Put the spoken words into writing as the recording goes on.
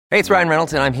Hey, it's Ryan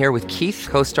Reynolds, and I'm here with Keith,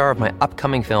 co-star of my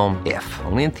upcoming film, If,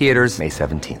 only in theaters May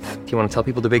 17th. Do you want to tell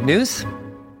people the big news?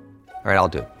 All right, I'll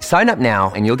do it. Sign up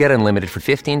now and you'll get unlimited for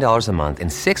 $15 a month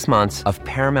and 6 months of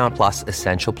Paramount Plus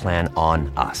Essential Plan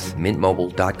on us.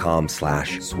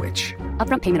 MintMobile.com/switch.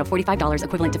 Upfront payment of $45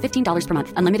 equivalent to $15 per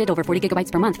month. Unlimited over 40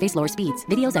 gigabytes per month. Face lower speeds.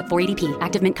 Videos at 480p.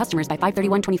 Active Mint customers by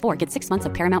 531.24 get 6 months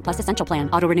of Paramount Plus Essential Plan.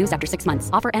 Auto renews after 6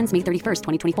 months. Offer ends May 31st,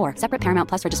 2024. Separate Paramount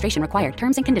Plus registration required.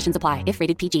 Terms and conditions apply if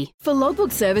rated PG. For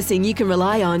logbook servicing you can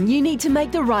rely on, you need to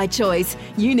make the right choice.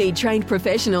 You need trained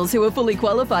professionals who are fully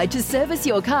qualified to service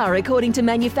your car according to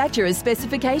manufacturer's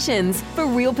specifications. For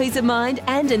real peace of mind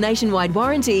and a nationwide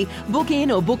warranty, book in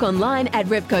or book online at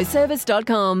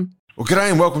repcoservice.com. Well,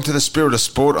 g'day and welcome to the Spirit of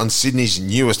Sport on Sydney's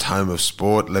newest home of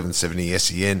sport, 1170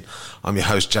 SEN. I'm your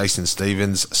host, Jason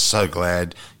Stevens. So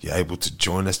glad you're able to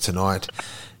join us tonight.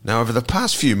 Now, over the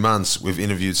past few months, we've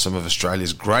interviewed some of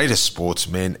Australia's greatest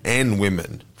sportsmen and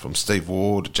women, from Steve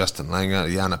Ward, Justin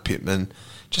Langer, Jana Pittman,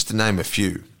 just to name a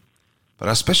few. But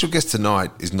our special guest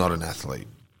tonight is not an athlete,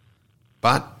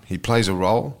 but he plays a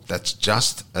role that's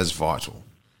just as vital.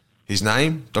 His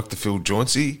name, Dr. Phil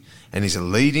Jauncey, and he's a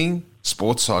leading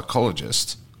sports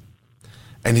psychologist,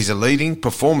 and he's a leading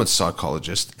performance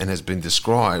psychologist and has been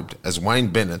described as Wayne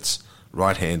Bennett's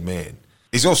right-hand man.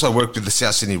 He's also worked with the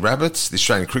South Sydney Rabbits, the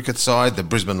Australian cricket side, the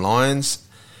Brisbane Lions,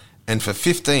 and for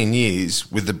 15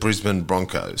 years with the Brisbane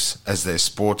Broncos as their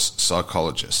sports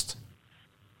psychologist.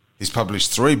 He's published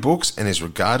 3 books and is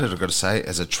regarded, I've got to say,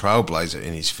 as a trailblazer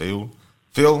in his field.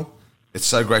 Phil, it's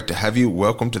so great to have you.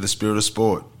 Welcome to the Spirit of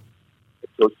Sport.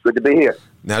 It's good to be here.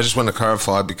 Now, I just want to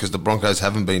clarify, because the Broncos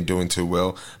haven't been doing too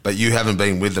well, but you haven't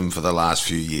been with them for the last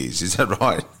few years. Is that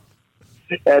right?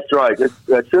 That's right. As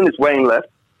soon as Wayne left,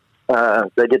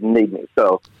 they didn't need me.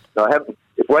 So I haven't.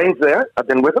 If Wayne's there, I've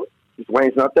been with him. If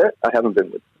Wayne's not there, I haven't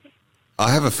been with him.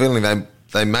 I have a feeling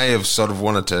they may have sort of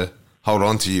wanted to hold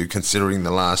on to you, considering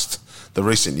the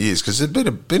recent years, because it's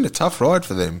been a tough ride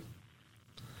for them.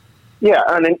 Yeah,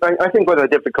 and I think one of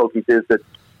the difficulties is that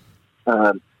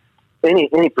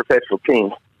any professional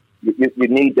team, you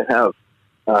need to have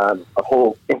a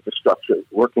whole infrastructure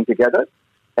working together.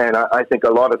 And I think a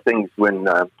lot of things from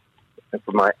the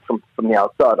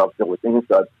outside, obviously with the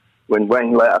inside, when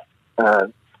Wayne left,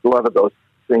 a lot of those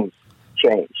things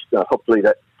changed. Hopefully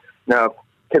that now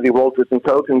Kevy Walters and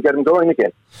co can get him going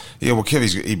again. Yeah, well,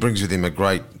 he brings with him a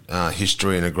great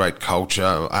history and a great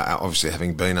culture, obviously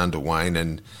having been under Wayne,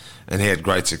 and he had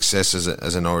great success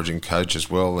as an Origin coach as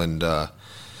well. And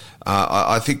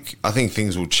I think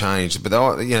things will change, but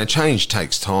change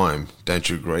takes time. Don't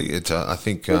you agree? I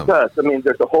think it does. I mean,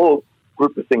 there's a whole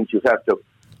group of things you have to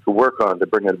work on to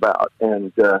bring it about,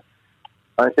 and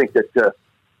I think that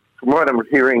from what I'm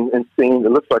hearing and seeing,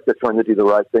 it looks like they're trying to do the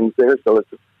right things there. So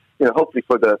it's hopefully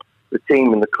for the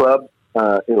team and the club,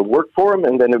 it'll work for them,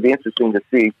 and then it'll be interesting to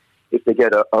see if they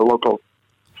get a local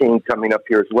team coming up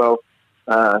here as well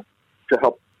to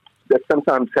help. That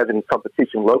sometimes having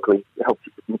competition locally helps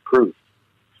you improve.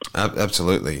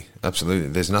 Absolutely.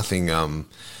 There's nothing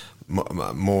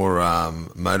more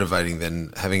motivating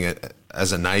than having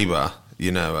as a neighbour,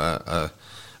 a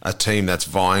team that's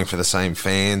vying for the same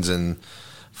fans and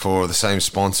for the same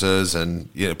sponsors, and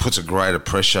it puts a greater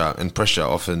pressure. And pressure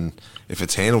often, if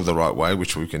it's handled the right way,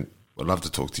 which I'd love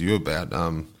to talk to you about,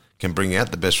 can bring out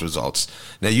the best results.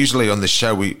 Now, usually on this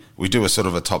show, we do a sort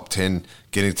of a top 10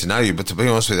 getting to know you, but to be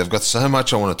honest with you, I've got so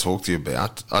much I want to talk to you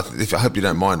about. I hope you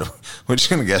don't mind, we're just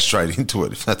going to go straight into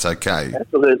it, if that's okay.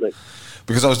 Absolutely.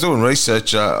 Because I was doing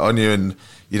research on you, and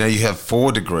you have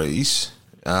 4 degrees,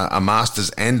 a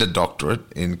master's and a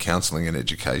doctorate in counselling and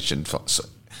education,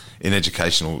 in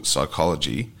educational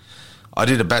psychology. I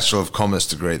did a Bachelor of Commerce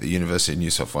degree at the University of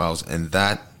New South Wales, and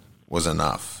that was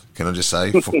enough. Can I just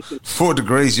say, 4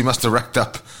 degrees, you must have racked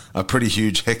up a pretty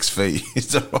huge HECS fee.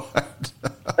 Is that right?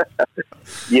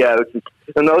 Yeah,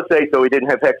 in those days, though, we didn't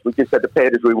have HECS. We just had to pay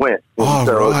it as we went. Oh,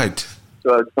 so, right.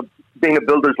 So being a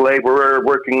builder's laborer,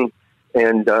 working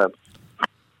and,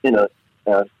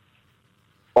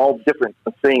 all different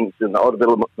things in the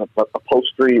automobile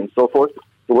upholstery and so forth,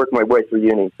 to work my way through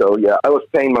uni. So, yeah, I was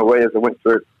paying my way as I went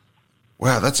through.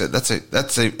 Wow, that's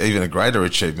even a greater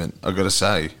achievement, I've got to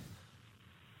say.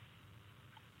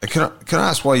 Can I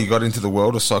ask why you got into the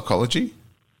world of psychology?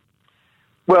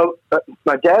 Well,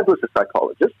 my dad was a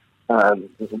psychologist. A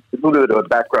little bit of a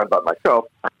background about myself.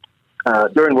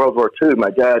 During World War II,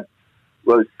 my dad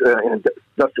was an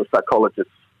industrial psychologist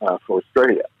for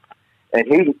Australia. And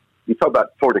you talk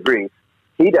about 4 degrees,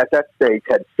 he at that stage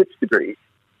had 6 degrees.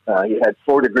 He had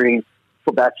 4 degrees,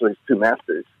 4 bachelors, 2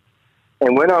 masters.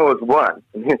 And when I was 1,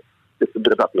 and here's just a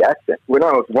bit about the accent, when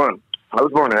I was 1, I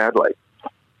was born in Adelaide.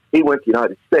 he went to the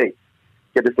United States,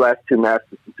 get his last 2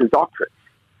 masters and 2 doctorates.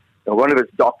 And one of his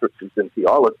doctorates was in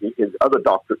theology. His other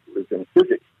doctorate was in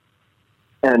physics.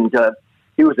 And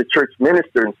he was a church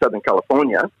minister in Southern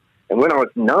California. And when I was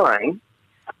 9,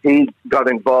 he got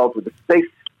involved with the space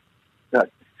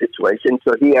situation.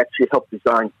 So he actually helped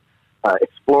design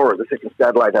Explorer, the second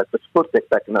satellite after Sputnik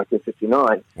back in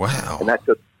 1959. Wow.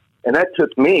 And that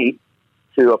took me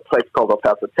to a place called El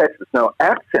Paso, Texas. Now,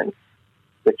 accents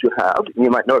that you have,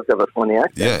 you might notice I have a funny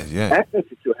accent. Yeah. Accents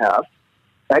that you have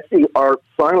actually are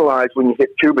finalized when you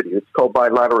hit puberty. It's called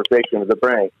bilateralization of the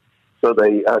brain. So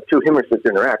the 2 hemispheres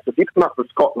interact. So if you come out from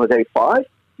Scotland at age 5,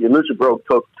 you lose your brogue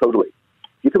totally.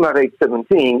 If you come out at age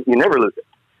 17, you never lose it.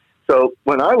 So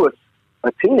when I was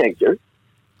a teenager,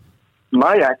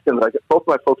 my accent, both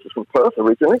my folks were from Perth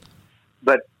originally,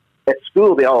 but at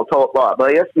school they all taught,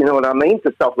 well, yes, you know what I mean,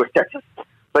 to Southwest Texas.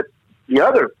 But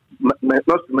most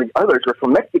of my others were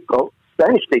from Mexico,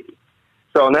 Spanish speaking.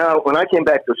 So now when I came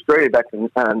back to Australia back in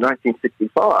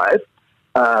 1965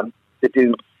 to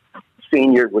do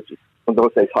senior, which is in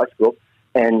those days high school,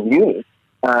 and uni,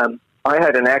 I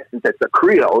had an accent that's a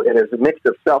Creole. It is a mix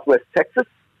of Southwest Texas,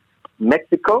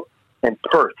 Mexico, and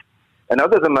Perth. And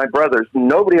other than my brothers,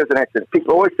 nobody has an accent.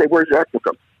 People always say, where's your accent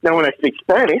from? Now, when I speak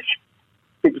Spanish,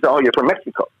 people say, oh, you're from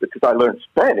Mexico, because I learned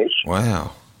Spanish.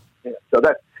 Wow. Yeah, so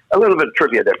that's a little bit of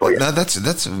trivia there for you. No, that's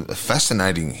a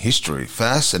fascinating history.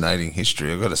 Fascinating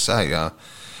history, I've got to say.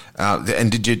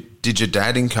 And did your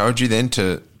dad encourage you then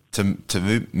to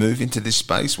move into this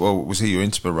space? Well, was he your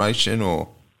inspiration, or?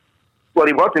 Well,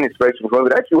 he was an inspiration for me,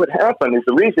 but actually what happened is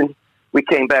the reason we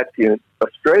came back to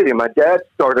Australia, my dad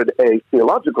started a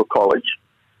theological college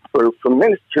for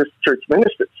church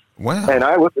ministers. Wow. And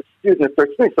I was a student at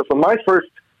 13. So for my first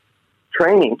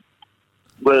training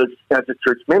was as a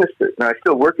church minister. And I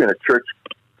still work in a church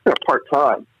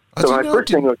part-time. So my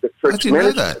first thing was a church minister. I didn't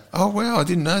know that. Oh, wow, I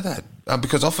didn't know that.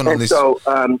 Because often on this... So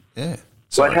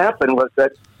what happened was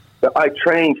that I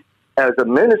trained as a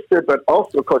minister, but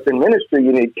also, of course, in ministry,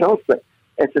 you need counseling.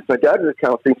 And since my dad was a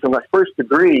counseling, so my first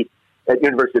degree at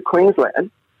University of Queensland,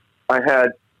 I had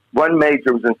one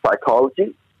major was in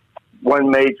psychology, one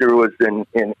major was in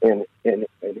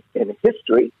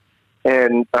history,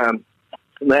 and I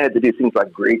had to do things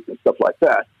like Greek and stuff like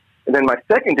that. And then my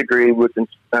second degree was in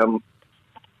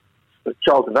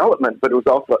child development, but it was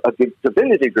also a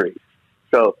divinity degree.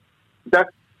 So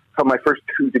that's how my first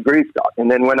 2 degrees got.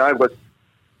 And then when I was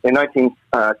in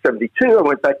 1972, I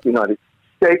went back to the United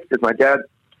States because my dad,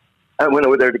 I went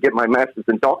over there to get my master's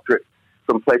and doctorate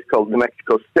from a place called New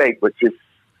Mexico State, which is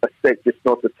a state just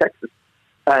north of Texas.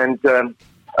 And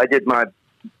I did my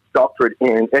doctorate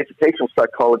in educational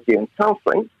psychology and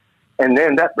counseling. And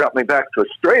then that brought me back to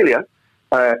Australia.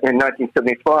 In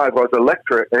 1975, I was a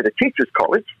lecturer at a teacher's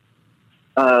college,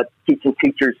 teaching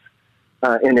teachers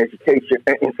in education,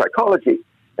 in psychology.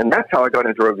 And that's how I got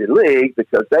into rugby league,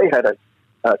 because they had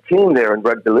a team there in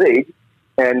rugby league,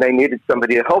 and they needed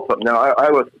somebody to help them. Now,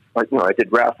 I was, I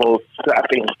did raffles,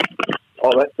 scrapping,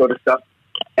 all that sort of stuff.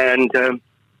 And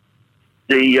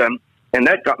and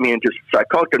that got me into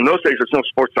psychology. In those days, there was no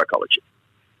sports psychology.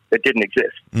 It didn't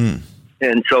exist. Mm.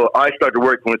 And so I started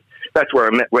working with, that's where I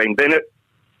met Wayne Bennett.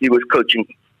 He was coaching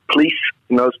police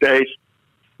in those days.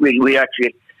 We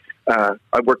actually,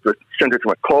 I worked with Senator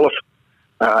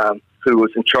McAuliffe, who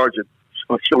was in charge of,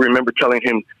 I still remember telling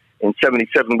him in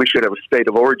 77 we should have a state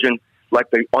of origin like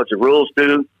the Aussie rules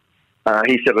do.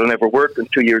 He said it'll never work, and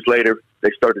 2 years later they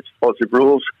started Aussie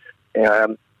rules.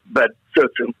 But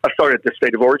I started the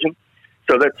state of origin.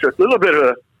 So that's a little bit of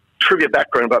a trivia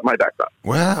background about my background.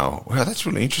 Wow, that's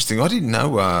really interesting. I didn't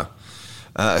know,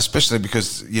 especially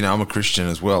because, I'm a Christian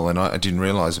as well, and I didn't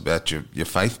realise about your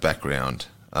faith background.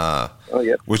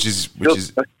 Which is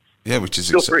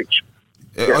still preach.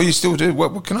 Oh, you still do?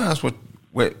 What can I ask?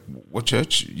 What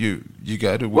church you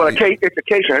go to? Well, it's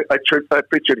occasionally I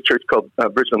preach at a church called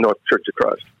Brisbane North Church of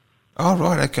Christ. Oh,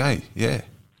 right, okay, yeah,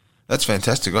 that's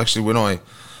fantastic. Actually,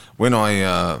 when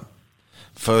I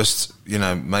first,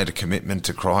 made a commitment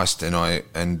to Christ,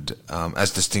 and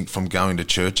as distinct from going to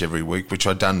church every week, which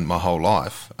I'd done my whole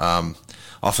life,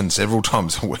 often several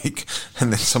times a week,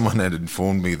 and then someone had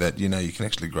informed me that, you can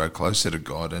actually grow closer to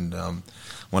God. And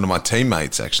one of my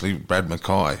teammates, actually, Brad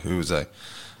Mackay, who was a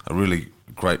really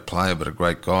great player but a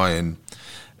great guy,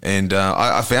 and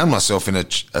I found myself in a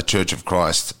Church of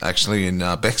Christ, actually, in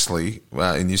Bexley,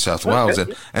 in New South Wales.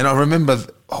 And I remember,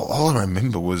 all I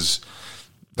remember was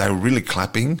they were really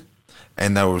clapping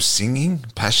and they were singing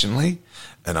passionately,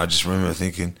 and I just remember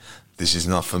thinking, this is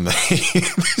not for me.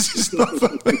 This is not for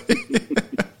me.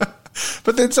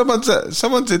 But then someone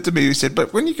said to me, he said,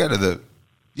 but when you go to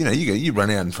you run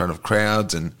out in front of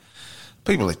crowds and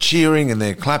people are cheering and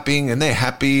they're clapping and they're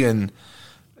happy and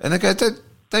they go,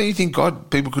 don't you think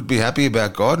people could be happy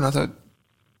about God? And I thought,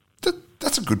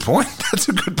 that's a good point. That's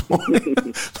a good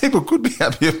point. People could be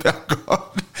happy about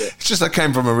God. It's just I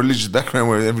came from a religious background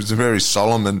where it was very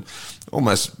solemn and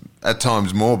almost at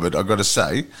times morbid, I've got to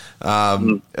say.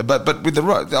 But with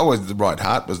always the right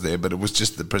heart was there, but it was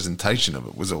just the presentation of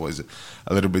it was always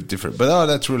a little bit different. But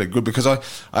that's really good because I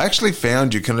actually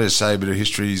found you, can I just say a bit of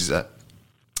history is that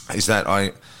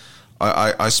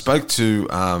I spoke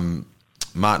to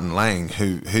Martin Lang,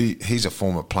 he's a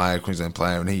former player, Queensland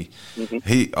player, and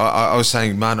I was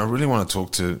saying, Martin, I really want to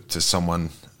talk to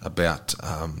someone about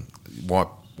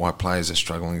why players are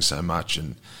struggling so much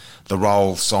and the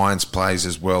role science plays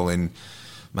as well in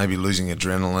maybe losing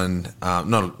adrenaline,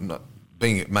 not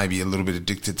being maybe a little bit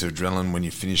addicted to adrenaline when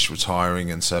you finish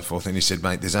retiring and so forth. And he said,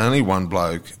 mate, there's only one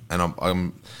bloke, and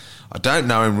I don't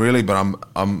know him really, but I'm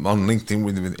on LinkedIn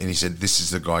with him, and he said, this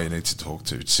is the guy you need to talk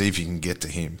to. See if you can get to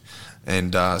him.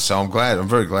 And so I'm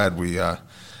very glad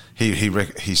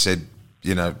he said,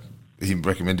 he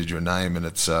recommended your name, and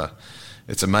it's a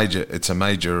major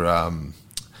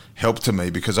help to me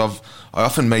because I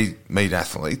often meet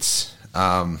athletes,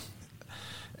 and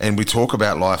we talk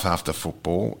about life after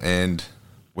football, and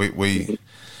we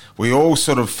all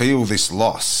sort of feel this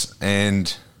loss,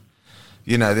 and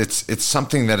it's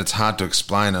something that it's hard to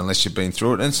explain unless you've been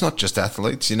through it. And it's not just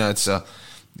athletes,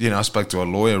 I spoke to a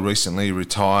lawyer recently,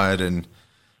 retired, and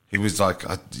he was like,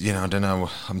 I don't know,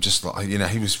 I'm just like,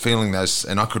 he was feeling those,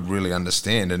 and I could really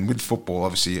understand. And with football,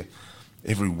 obviously,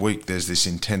 every week there's this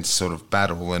intense sort of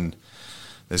battle, and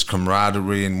there's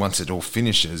camaraderie, and once it all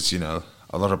finishes, a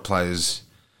lot of players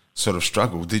sort of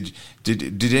struggle. Did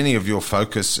any of your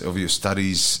focus of your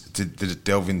studies, did it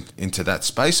delve into that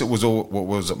space? Was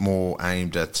it more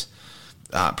aimed at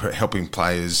helping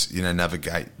players,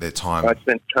 navigate their time? I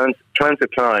spent tons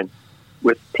of time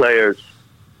with players,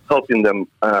 helping them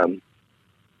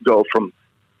go from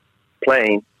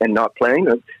playing and not playing.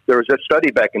 There was a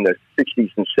study back in the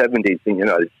 60s and 70s in the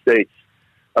United States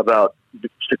about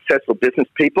successful business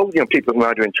people, people who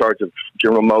are either in charge of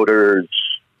General Motors,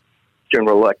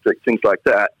 General Electric, things like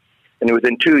that. And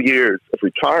within 2 years of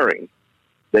retiring,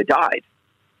 they died.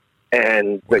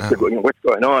 And they said, what's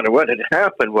going on? And what had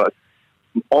happened was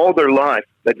all their life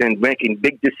they've been making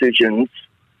big decisions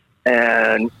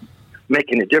and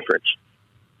making a difference.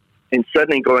 And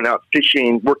suddenly going out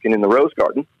fishing, working in the rose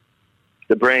garden,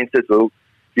 the brain says, well,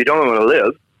 if you don't want to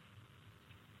live,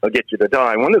 I'll get you to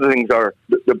die. One of the things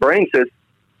the brain says,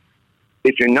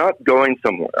 if you're not going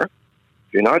somewhere,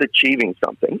 if you're not achieving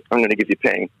something, I'm going to give you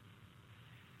pain.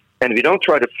 And if you don't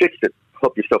try to fix it,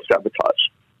 help yourself sabotage.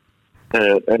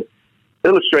 An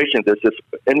illustration of this is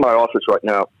in my office right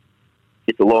now.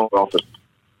 It's a long office.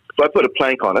 So I put a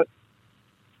plank on it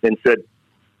and said,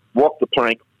 walk the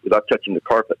plank without touching the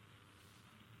carpet.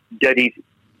 Dead easy.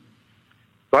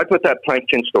 So I put that plank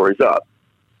 10 stories up.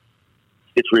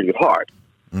 It's really hard.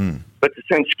 But the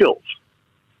same skills.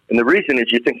 And the reason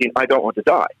is you're thinking, I don't want to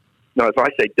die. Now, if I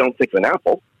say, don't think of an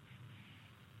apple,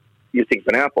 you think of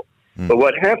an apple. But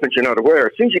what happens, you're not aware.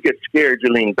 As soon as you get scared, you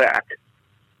lean back.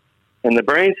 And the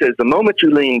brain says, the moment you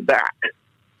lean back,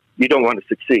 you don't want to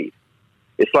succeed.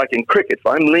 It's like in cricket. If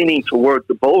I'm leaning toward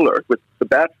the bowler with the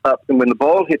bat up, and when the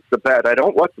ball hits the bat, I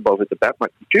don't watch the ball hit the bat. My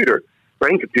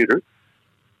brain computer,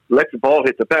 lets the ball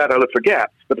hit the bat. I look for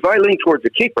gaps. But if I lean towards the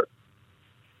keeper,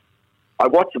 I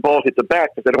watch the ball hit the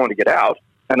bat because I don't want to get out,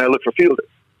 and I look for fielders.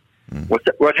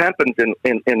 What happens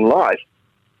in life,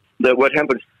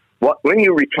 when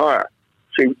you retire,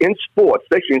 so in sports,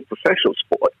 especially in professional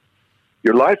sport,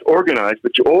 your life's organized,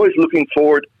 but you're always looking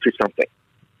forward to something.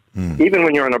 Even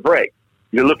when you're on a break,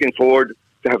 you're looking forward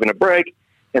to having a break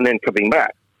and then coming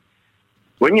back.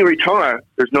 When you retire,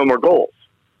 there's no more goals.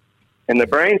 And the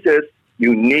brain says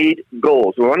you need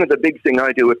goals. One of the big things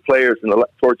I do with players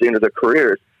towards the end of their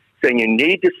careers, saying you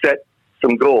need to set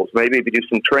some goals. Maybe if you do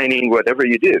some training, whatever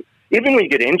you do. Even when you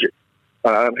get injured.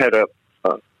 I've had a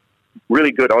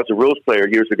really good Aussie rules player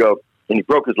years ago, and he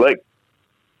broke his leg.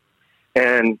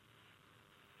 And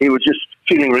he was just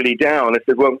feeling really down. I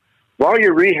said, well, while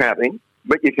you're rehabbing,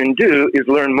 what you can do is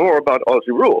learn more about Aussie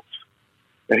rules.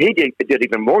 And he did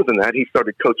even more than that. He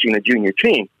started coaching a junior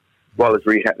team while he was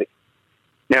rehabbing.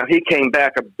 Now, he came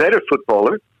back a better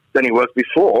footballer than he was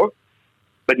before,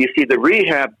 but you see, the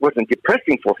rehab wasn't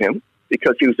depressing for him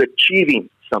because he was achieving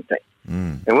something.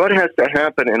 And what has to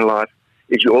happen in life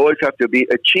is you always have to be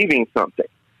achieving something.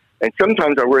 And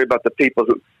sometimes I worry about the people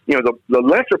who, the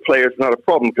lesser players, not a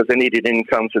problem because they need an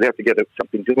income, so they have to get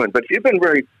something doing. But if you've been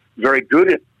very, very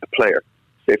good at a player,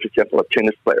 say, for example, a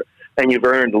tennis player, and you've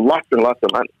earned lots and lots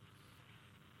of money.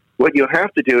 What you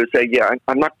have to do is say, yeah,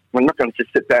 I'm not going to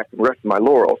just sit back and rest my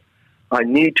laurels. I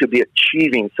need to be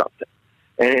achieving something.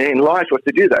 And in life, what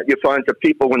to do that? You find that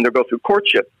people, when they go through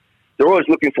courtship, they're always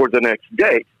looking for the next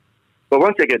date. But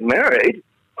once they get married,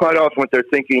 quite often what they're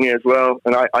thinking is, well,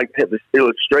 and I have this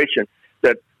illustration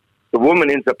that the woman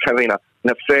ends up having an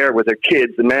affair with her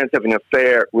kids, the man's having an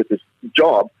affair with his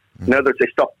job. In other words, they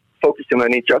stop focusing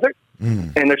on each other,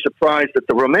 and they're surprised that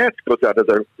the romance goes out of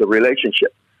the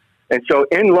relationship. And so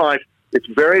in life, it's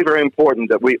very, very important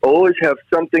that we always have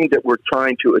something that we're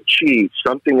trying to achieve,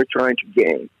 something we're trying to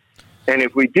gain. And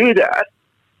if we do that,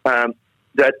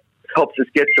 that helps us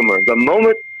get somewhere. The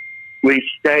moment we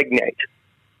stagnate,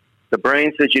 the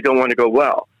brain says you don't want to go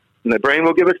well. And the brain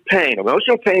will give us pain.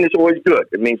 Emotional pain is always good.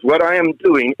 It means what I am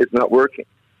doing is not working.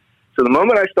 So the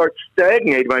moment I start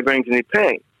stagnating, my brain's in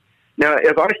pain. Now,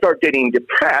 if I start getting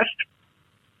depressed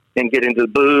and get into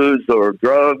booze or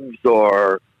drugs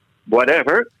or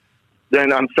whatever,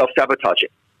 then I'm self-sabotaging.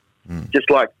 Just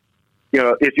like,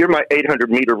 if you're my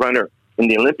 800-meter runner in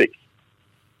the Olympics,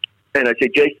 and I say,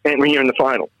 Jason, and when you're in the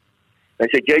final, I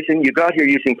say, Jason, you got here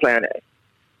using Plan A.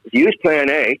 If you use Plan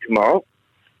A tomorrow,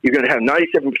 you're going to have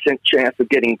 97% chance of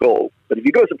getting gold. But if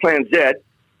you go to Plan Z,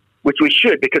 which we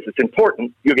should because it's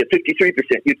important, you'll get 53%.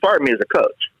 You'd fire me as a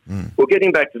coach. Well,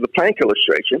 getting back to the plank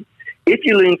illustration, if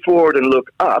you lean forward and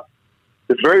look up,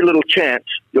 there's very little chance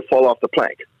you'll fall off the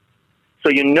plank. So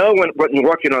when you're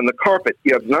walking on the carpet,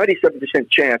 you have 97%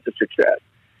 chance of success.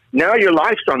 Now your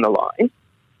life's on the line.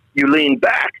 You lean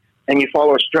back, and you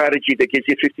follow a strategy that gives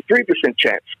you 53%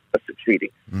 chance of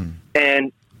succeeding.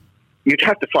 And you'd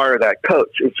have to fire that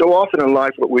coach. And so often in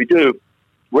life, what we do,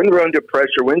 when we're under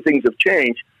pressure, when things have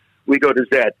changed, we go to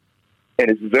Z. And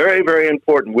it's very, very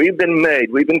important. We've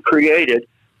been created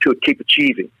to keep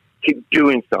achieving, keep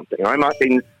doing something. I'm not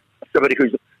being somebody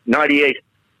who's 98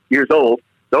 years old.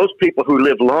 Those people who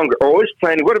live longer are always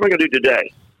planning, what am I going to do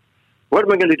today? What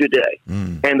am I going to do today?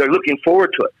 And they're looking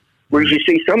forward to it. Whereas you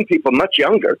see some people much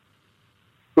younger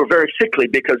who are very sickly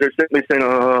because they're simply saying,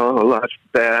 oh, life's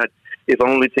bad. If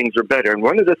only things are better. And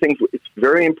one of the things it's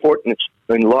very important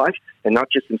in life, and not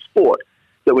just in sport,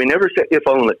 that we never say if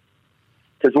only.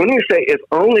 Because when we say if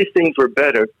only things were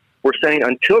better, we're saying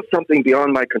until something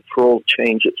beyond my control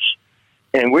changes.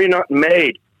 And we're not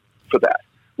made for that.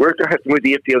 We're going to have to move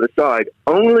the other side.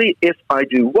 Only if I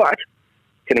do what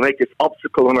can I make this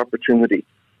obstacle an opportunity.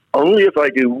 Only if I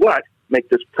do what make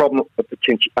this problem a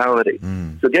potentiality.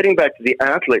 So getting back to the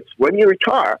athletes, when you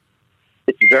retire,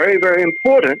 it's very, very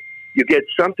important you get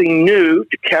something new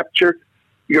to capture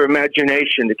your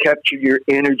imagination, to capture your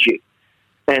energy.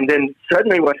 And then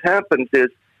suddenly what happens is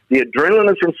the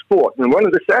adrenaline from sport. And one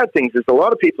of the sad things is a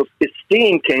lot of people's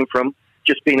esteem came from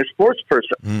just being a sports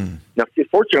person. Now,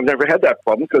 fortunately, I've never had that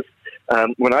problem because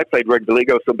when I played rugby league,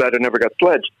 I was so bad I never got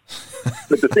sledged.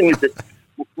 But the thing is that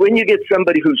when you get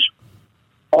somebody who's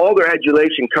all their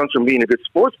adulation comes from being a good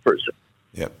sports person,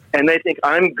 and they think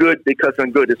I'm good because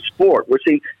I'm good at sport. Well,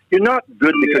 see, you're not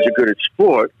good because you're good at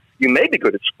sport. You may be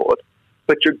good at sport,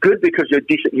 but you're good because you're a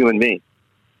decent human being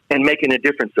and making a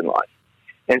difference in life.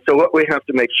 And so what we have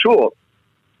to make sure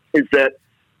is that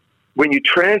when you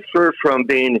transfer from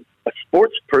being a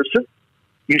sports person,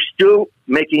 you're still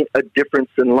making a difference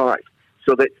in life.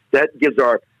 So that gives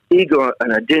our ego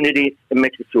an identity and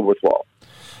makes it feel worthwhile.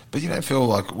 But you don't feel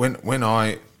like when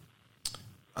I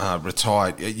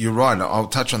retired, you're right, I'll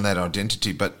touch on that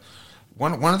identity, but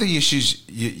one of the issues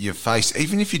you face,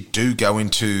 even if you do go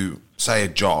into, say, a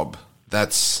job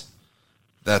that's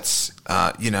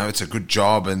it's a good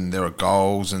job and there are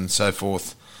goals and so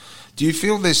forth, do you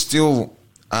feel there's still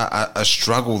a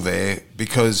struggle there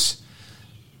because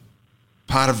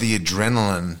part of the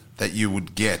adrenaline that you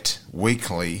would get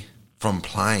weekly from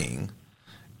playing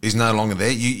is no longer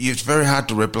there? It's very hard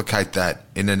to replicate that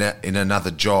in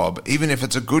another job, even if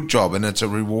it's a good job and it's a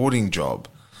rewarding job.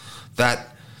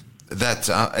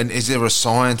 And is there a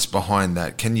science behind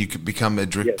that? Can you become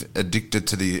addicted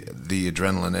to the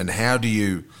adrenaline? And how do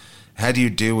you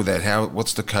deal with that?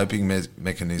 What's the coping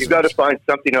mechanism? You've got to find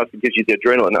something else that gives you the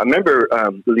adrenaline. I remember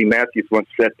Lee Matthews once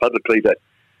said publicly that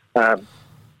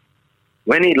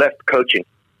when he left coaching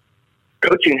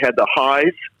had the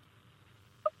highs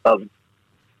of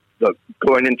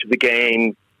going into the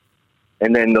game,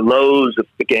 and then the lows of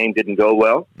the game didn't go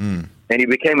well. And he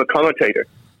became a commentator.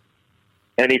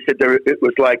 And he said it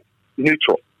was like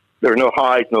neutral. There were no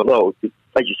highs, no lows.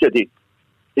 As you said, the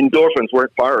endorphins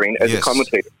weren't firing as a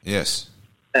commentator. Yes.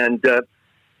 And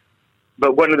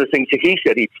but one of the things that he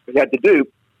said he had to do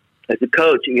as a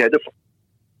coach, he had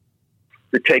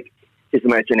to take his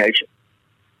imagination.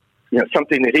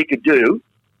 something that he could do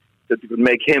that would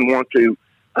make him want to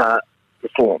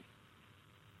perform.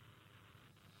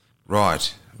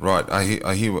 Right.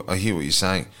 I hear what you're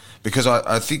saying, because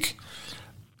I think,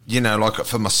 like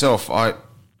for myself,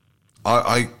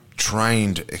 I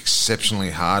trained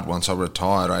exceptionally hard once I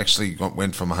retired. I actually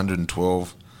went from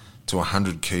 112 to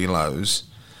 100 kilos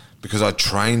because I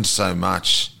trained so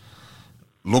much,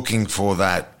 looking for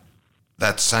that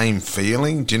same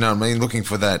feeling. Do you know what I mean? Looking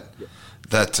for that.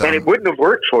 And it wouldn't have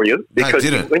worked for you, because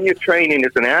when you're training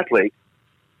as an athlete,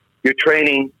 you're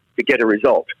training to get a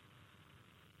result.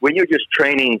 When you're just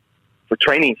training for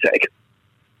training's sake,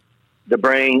 the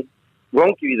brain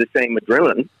won't give you the same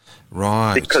adrenaline.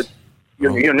 Right. Because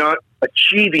you're not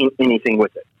achieving anything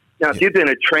with it. Now, if you've been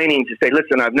a training to say,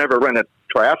 listen, I've never run a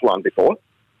triathlon before,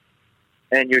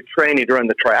 and you're training to run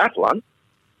the triathlon,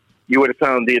 you would have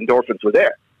found the endorphins were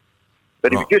there.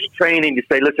 But if you're just training to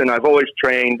say, listen, I've always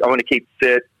trained, I want to keep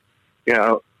fit,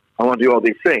 I want to do all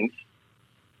these things,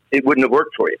 it wouldn't have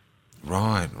worked for you.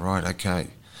 Right, okay.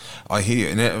 I hear.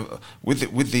 And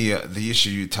with the issue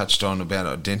you touched on about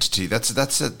identity, that's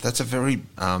a very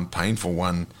painful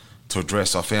one to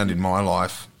address. I found in my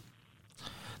life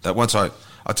that once I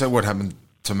tell you what happened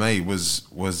to me was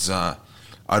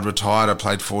I'd retired. I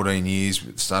played 14 years,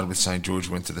 started with St. George,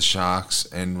 went to the Sharks,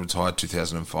 and retired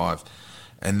 2005.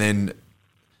 And then,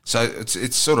 so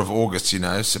it's sort of August,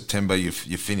 September you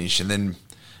finish, and then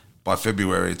by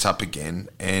February it's up again.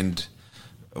 And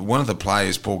one of the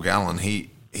players, Paul Gallen, he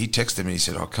texted me. He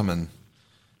said, "Oh, come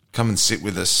and sit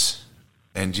with us,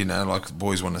 and like the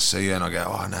boys want to see you." And I go,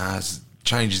 "Oh no, there's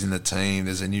changes in the team.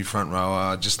 There's a new front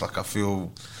rower. Just like I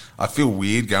feel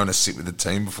weird going to sit with the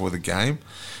team before the game."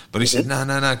 But he said, "No,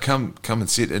 come and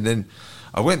sit." And then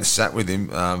I went and sat with him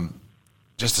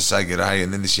just to say g'day.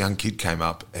 And then this young kid came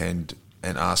up and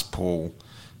asked Paul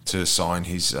to sign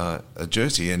his a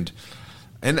jersey. And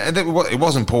it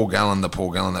wasn't Paul Gallen, the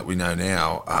Paul Gallen that we know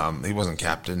now. He wasn't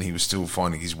captain. He was still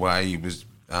finding his way. He was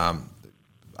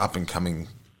up and coming,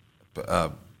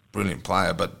 brilliant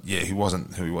player. But yeah, he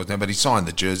wasn't who he was now. But he signed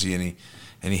the jersey and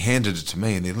he handed it to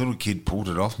me. And the little kid pulled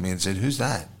it off me and said, "Who's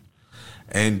that?"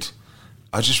 And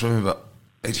I just remember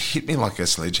it hit me like a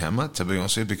sledgehammer, to be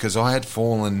honest with you, because I had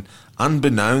fallen,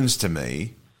 unbeknownst to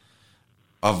me,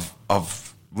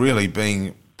 of really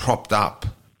being propped up.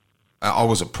 I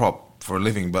was a prop for a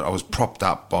living, but I was propped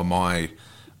up by my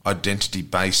identity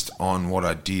based on what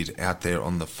I did out there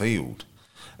on the field,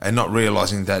 and not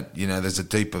realising that, there's a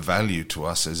deeper value to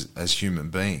us as human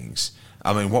beings.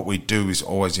 I mean, what we do is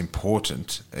always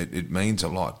important. It means a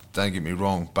lot, don't get me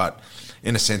wrong, but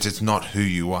in a sense it's not who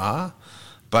you are.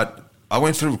 But I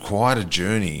went through quite a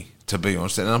journey, to be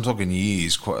honest, and I'm talking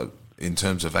years, quite in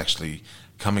terms of actually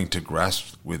coming to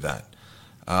grasp with that.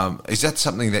 Is that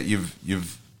something that you've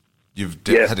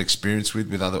had experience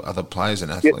with other players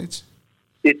and athletes?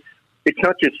 It's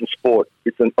not just in sport.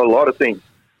 It's in a lot of things.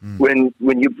 When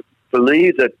you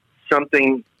believe that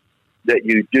something that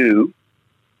you do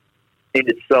in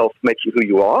itself makes you who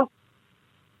you are,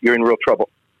 you're in real trouble.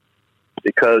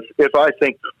 Because if I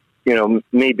think,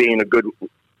 me being a good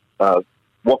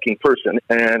walking person,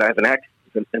 and I have an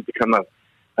accident and become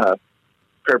a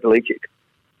paraplegic,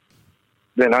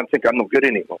 then I think I'm no good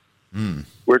anymore.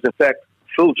 Whereas, in fact,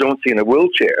 Phil Jauncey in a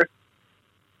wheelchair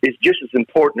is just as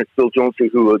important as Phil Jauncey,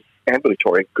 who was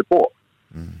ambulatory, could walk.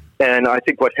 And I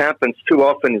think what happens too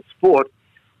often in sport,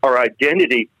 our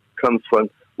identity comes from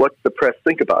what the press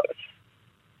think about us.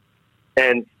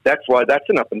 And that's why that's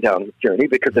an up and down journey,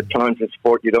 because at times in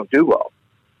sport you don't do well.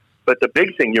 But the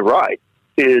big thing, you're right,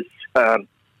 is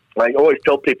I always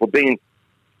tell people being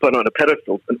put on a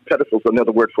pedestal, and pedestal is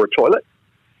another word for a toilet.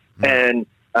 And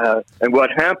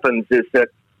what happens is that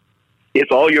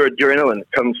if all your adrenaline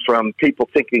comes from people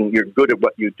thinking you're good at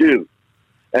what you do,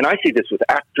 and I see this with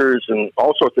actors and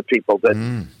all sorts of people that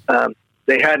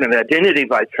they had an identity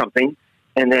by something,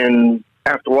 and then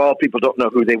after a while people don't know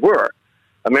who they were.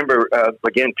 I remember,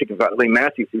 again, thinking about Lee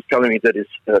Matthews, he was telling me that his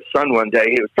son one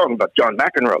day, he was talking about John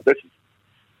McEnroe. This is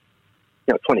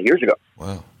 20 years ago.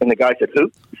 Wow. And the guy said,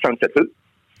 "Who?" His son said, "Who?"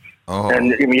 Oh. And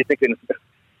you're thinking,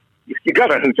 you got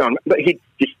to know who John, but he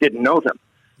just didn't know them.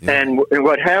 Yeah. And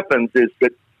what happens is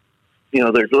that,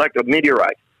 there's like a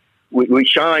meteorite. We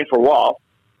shine for a while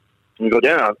and we go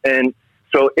down. And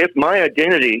so if my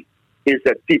identity is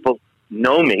that people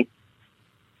know me,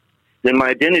 then my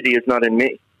identity is not in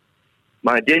me.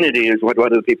 My identity is what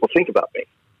other people think about me.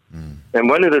 And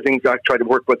one of the things I try to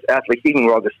work with athletes, even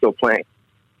while they're still playing,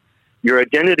 your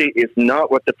identity is not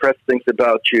what the press thinks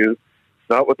about you. It's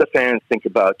not what the fans think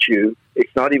about you.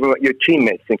 It's not even what your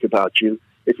teammates think about you.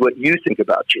 It's what you think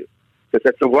about you. because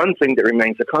that's the one thing that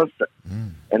remains a constant.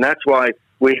 And that's why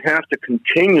we have to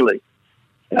continually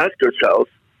ask ourselves,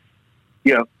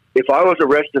 if I was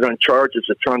arrested on charges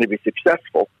of trying to be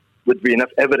successful, would there be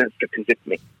enough evidence to convict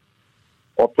me?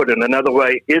 Or put it another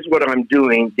way, is what I'm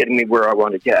doing getting me where I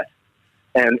want to get?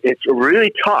 And it's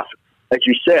really tough, as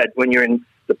you said, when you're in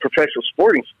the professional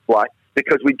sporting supply,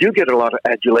 because we do get a lot of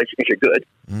adulation if you're good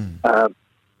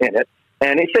in it.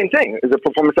 And the same thing as a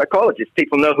performance psychologist.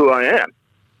 People know who I am.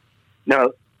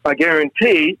 Now, I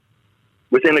guarantee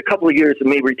within a couple of years of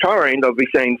me retiring, they'll be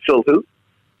saying, Phil who?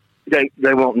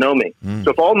 They won't know me.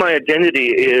 So if all my identity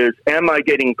is, am I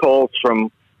getting calls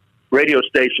from radio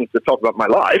stations to talk about my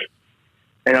life,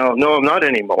 and I'll know I'm not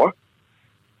anymore,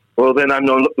 well, then I'm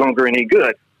no longer any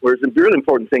good. Whereas the really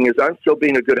important thing is I'm still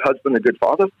being a good husband, a good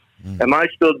father. Am I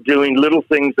still doing little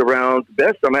things around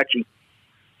best? I'm actually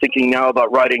thinking now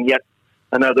about writing yet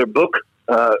another book,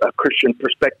 a Christian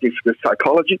perspective to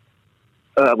psychology,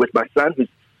 with my son.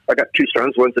 I got two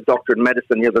sons. One's a doctorate in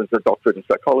medicine, the other's a doctorate in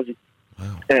psychology.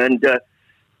 Wow. And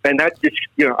that just,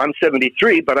 I'm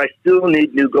 73, but I still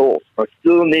need new goals. I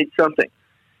still need something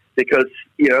because,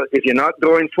 if you're not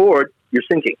going forward, you're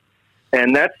sinking.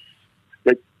 And that's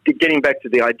getting back to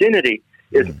the identity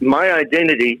is my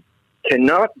identity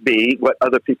cannot be what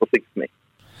other people think of me.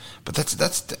 But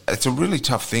it's a really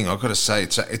tough thing. I've got to say,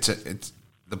 it's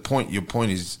the point. Your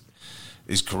point is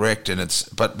correct,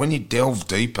 but when you delve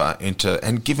deeper into,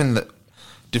 and given that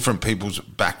different people's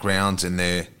backgrounds and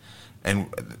their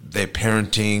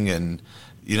parenting and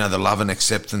the love and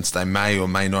acceptance they may or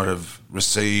may not have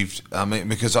received.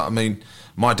 Because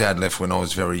my dad left when I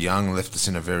was very young, left us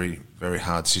in a very, very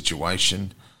hard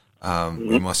situation.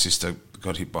 When my sister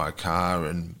got hit by a car,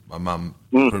 and my mum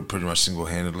pretty much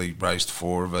single-handedly raised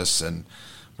four of us, and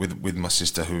with my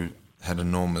sister who had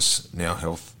enormous now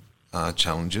health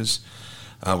challenges.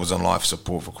 Was on life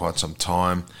support for quite some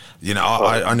time.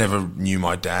 I never knew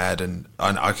my dad, and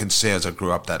I can see as I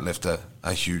grew up that left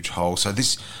a huge hole. So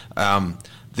this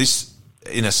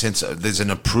in a sense, there's an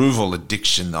approval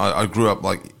addiction. I grew up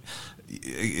like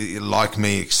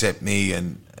me, accept me,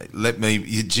 and let me.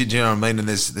 Do you know what I mean? And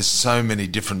there's so many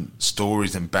different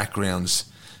stories and backgrounds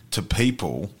to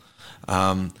people,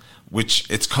 which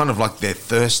it's kind of like they're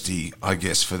thirsty, I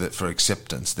guess, for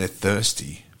acceptance. They're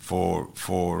thirsty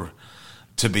for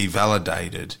to be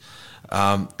validated,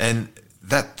 and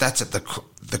that's at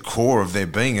the core of their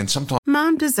being. And sometimes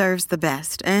Mom deserves the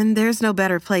best, and there's no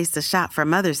better place to shop for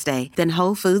Mother's Day than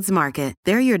Whole Foods Market.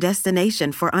 They're your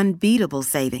destination for unbeatable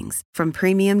savings, from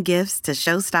premium gifts to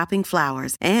show-stopping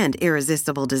flowers and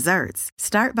irresistible desserts.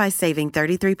 Start by saving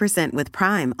 33% with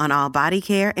Prime on all body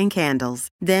care and candles.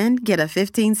 Then get a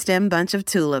 15-stem bunch of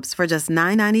tulips for just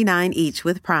 $9.99 each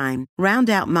with Prime. Round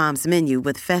out Mom's menu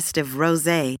with festive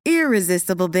rosé,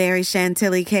 irresistible berry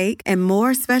chantilly cake, and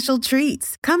more special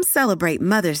treats. Come celebrate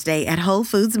Mother's Day at Whole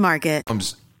Foods Market.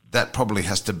 That probably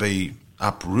has to be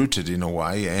uprooted in a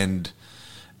way and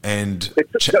challenged.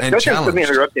 Let me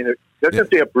interrupt you. That doesn't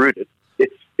be uprooted.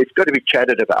 It's got to be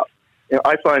chatted about.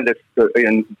 I find this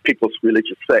in people's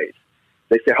religious faith.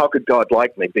 They say, how could God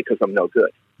like me because I'm no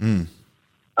good?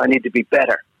 I need to be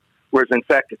better. Whereas in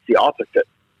fact, it's the opposite.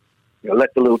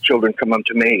 Let the little children come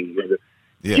unto me.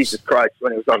 Yes. Jesus Christ,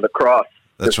 when he was on the cross,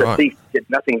 that's right. The thief did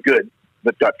nothing good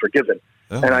but got forgiven.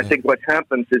 And I think what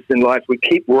happens is in life, we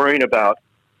keep worrying about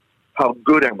how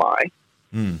good am I?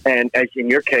 And as in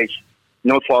your case,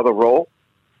 no father role.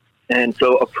 And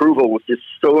so approval was just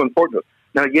so important.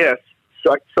 Now, yes,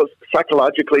 so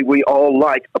psychologically, we all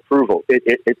like approval.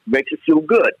 It makes us feel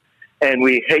good. And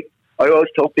I always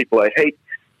tell people, I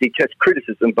detest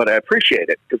criticism, but I appreciate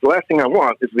it. Because the last thing I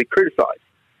want is to be criticized.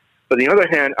 But on the other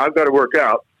hand, I've got to work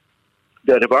out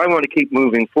that if I want to keep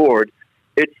moving forward,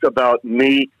 it's about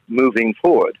me moving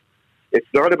forward. It's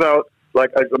not about,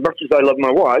 as much as I love my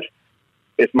wife,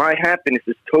 if my happiness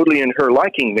is totally in her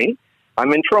liking me,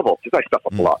 I'm in trouble because I stuff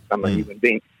up a lot. I'm a human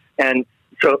being. And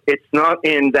so it's not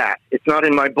in that. It's not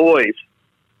in my boys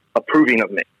approving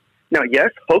of me. Now, yes,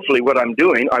 hopefully what I'm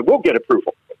doing, I will get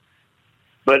approval.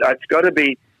 But it's got to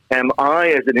be, am I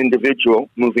as an individual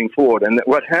moving forward? And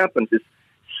what happens is,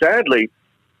 sadly,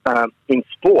 in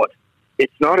sport,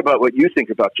 it's not about what you think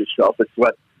about yourself. It's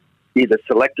what either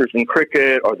selectors in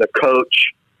cricket or the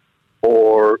coach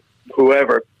or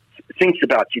whoever thinks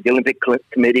about you, the Olympic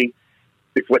Committee.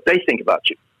 It's what they think about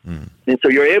you. And so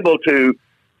you're able to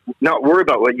not worry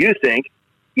about what you think.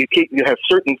 You have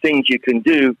certain things you can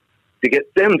do to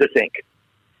get them to think.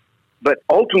 But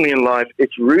ultimately in life,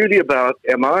 it's really about,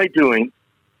 am I doing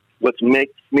what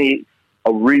makes me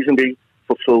a reasonably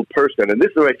fulfilled person? And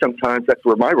this is why sometimes that's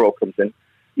where my role comes in.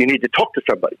 You need to talk to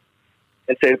somebody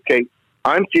and say, okay,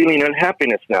 I'm feeling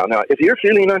unhappiness now. Now, if you're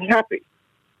feeling unhappy,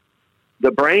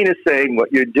 the brain is saying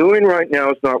what you're doing right now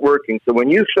is not working. So when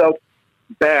you felt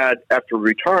bad after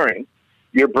retiring,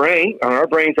 your brain, and our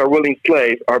brains are willing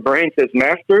slaves, our brain says,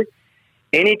 Master,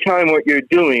 anytime what you're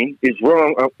doing is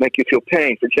wrong, I'll make you feel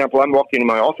pain. For example, I'm walking in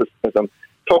my office as I'm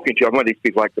talking to you. I'm one of these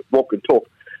people like to walk and talk.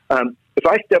 If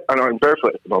I stepped, and I'm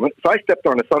barefoot at the moment, if I stepped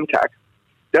on a thumbtack,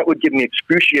 that would give me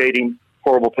excruciating,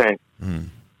 horrible pain.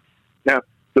 Now,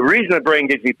 the reason the brain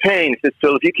gives me pain is that,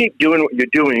 Phil, if you keep doing what you're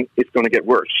doing, it's going to get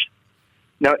worse.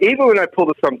 Now, even when I pull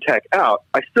the thumbtack out,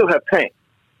 I still have pain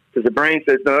because the brain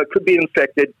says, no, it could be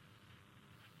infected.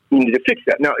 You need to fix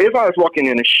that. Now, if I was walking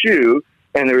in a shoe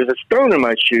and there is a stone in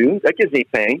my shoe, that gives me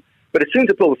pain. But as soon as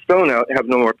I pull the stone out, I have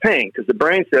no more pain because the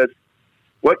brain says,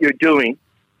 what you're doing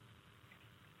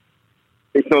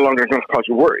is no longer going to cause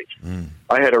you worries.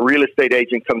 I had a real estate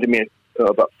agent come to me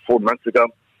about 4 months ago,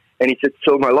 and he said,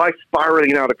 so my life's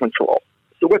spiraling out of control.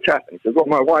 So what's happened? He said, well,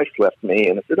 my wife left me.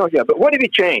 And I said, oh, yeah, but what have you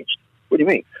changed? What do you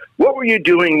mean? What were you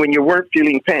doing when you weren't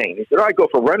feeling pain? He said, I go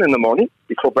for a run in the morning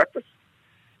before breakfast,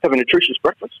 have a nutritious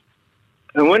breakfast.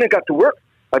 And when I got to work,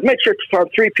 I'd make sure to find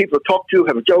 3 people to talk to,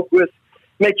 have a joke with,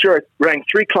 make sure I rang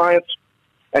 3 clients.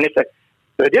 And if I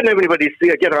didn't have anybody to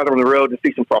see, I'd get out on the road and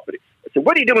see some properties. I said,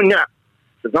 what are you doing now?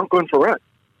 He said, I'm going for a run.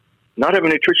 Not having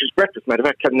a nutritious breakfast, matter of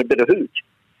fact, having a bit of hooch.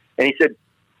 And he said,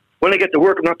 when I get to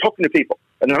work, I'm not talking to people.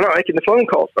 And I'm not making the phone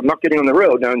calls. I'm not getting on the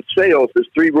road. Now, in sales, there's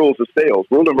 3 rules of sales.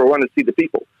 Rule number 1 is see the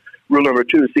people. Rule number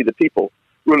 2 is see the people.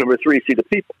 Rule number 3 is see the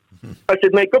people. I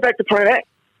said, mate, go back to plan A.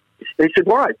 They said,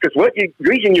 why? Because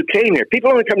reason you came here,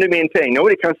 people only come to me in pain.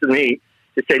 Nobody comes to me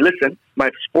to say, listen,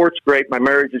 my sport's great, my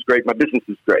marriage is great, my business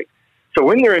is great. So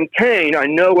when they're in pain, I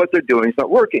know what they're doing is not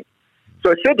working.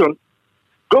 So I said to him,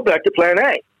 go back to plan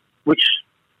A, and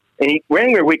he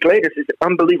rang me a week later. He said,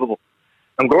 unbelievable.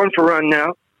 I'm going for a run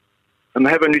now. I'm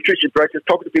having a nutritious breakfast,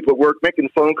 talking to people at work, making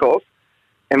phone calls,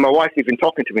 and my wife's even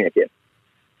talking to me again.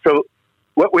 So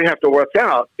what we have to work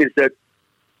out is that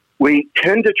we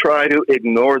tend to try to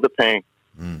ignore the pain.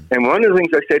 And one of the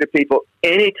things I say to people,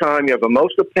 anytime you have a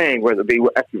most of pain, whether it be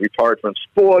after you retired from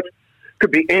sport,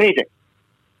 could be anything,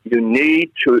 you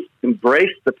need to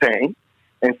embrace the pain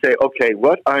and say, okay,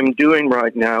 what I'm doing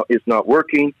right now is not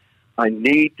working. I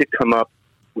need to come up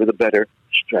with a better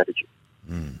strategy.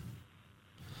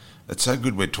 It's so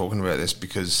good we're talking about this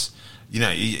because,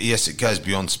 yes, it goes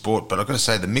beyond sport, but I've got to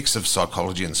say the mix of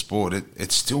psychology and sport,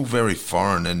 it's still very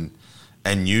foreign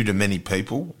and new to many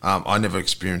people. I never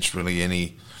experienced really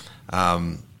any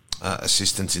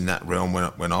assistance in that realm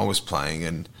when I was playing,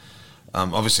 and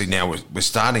obviously now we're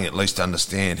starting at least to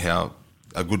understand how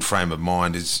a good frame of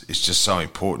mind is just so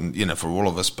important, for all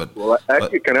of us. But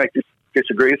can I just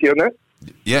disagree with you on that?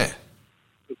 Yeah.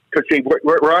 Because see,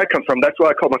 where I come from, that's why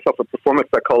I call myself a performance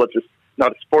psychologist,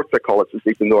 not a sports psychologist,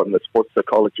 even though I'm the sports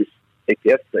psychologist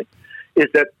APS thing, is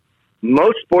that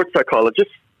most sports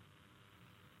psychologists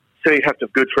say you have to have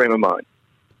a good frame of mind.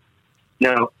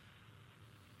 Now,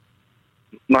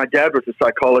 my dad was a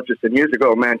psychologist, and years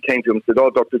ago a man came to him and said,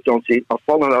 Dr. Jauncey, I've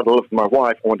fallen out of love with my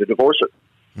wife. I want to divorce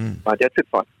her. My dad said,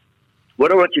 fine.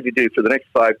 What I want you to do for the next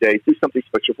 5 days, do something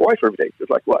special for your wife every day. He said,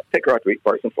 like what? Take her out to eat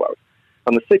bars and flowers.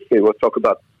 On the 6th day, we'll talk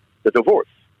about the divorce.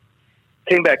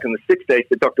 Came back on the 6th day,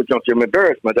 said, Dr. Jauncey, I'm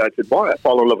embarrassed. My dad said, why? I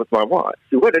fall in love with my wife.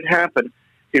 So what had happened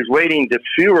is waiting to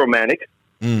feel romantic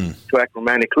to act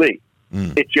romantically.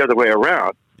 It's the other way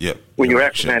around. Yep. When you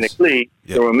act romantically,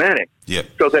 you're romantic. Yep.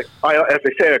 So that, as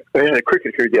I said, I had a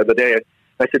cricket here the other day.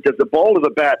 I said, does the ball or the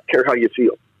bat care how you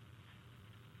feel?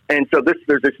 And so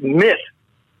there's this myth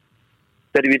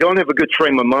that if you don't have a good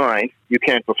frame of mind, you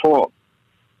can't perform.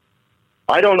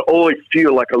 I don't always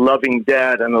feel like a loving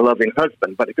dad and a loving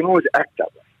husband, but I can always act that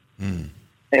way.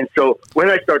 And so when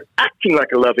I start acting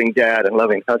like a loving dad and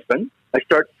loving husband, I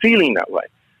start feeling that way.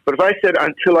 But if I said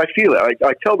until I feel it,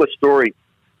 I tell the story.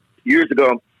 Years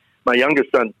ago, my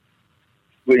youngest son,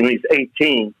 when he was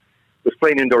 18, was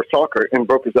playing indoor soccer and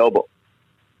broke his elbow.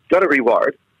 Got it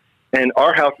rewired. And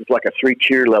our house is like a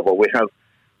 3-tier level. We have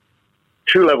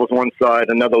 2 levels one side,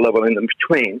 another level in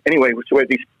between. Anyway, so we had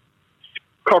these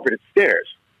carpeted stairs.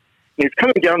 And he's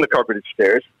coming down the carpeted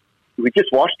stairs. We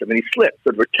just watched him, and he slipped.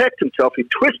 So to protect himself, he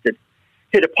twisted,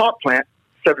 hit a pot plant,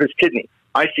 severed his kidney.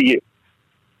 ICU.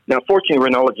 Now, fortunately,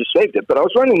 rhinologist saved it, but I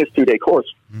was running this 2-day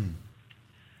course.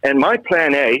 And my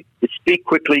plan A is speak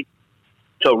quickly,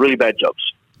 tell really bad jokes.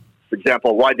 For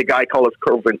example, why'd the guy call his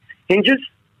curving hinges?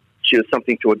 She was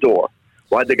something to adore.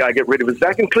 Why'd the guy get rid of his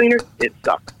vacuum cleaner? It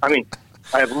sucked. I mean,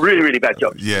 I have really, really bad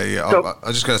jokes. Yeah. So,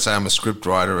 I just got to say I'm a script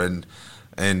writer,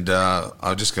 and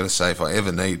I just got to say if I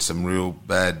ever need some real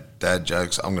bad dad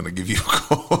jokes, I'm going to give you a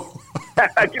call.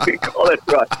 You can call it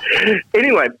right.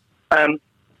 Anyway, I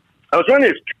was running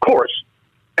this course,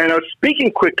 and I was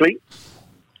speaking quickly,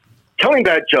 telling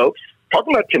bad jokes,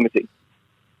 talking about Timothy.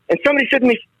 And somebody said to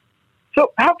me,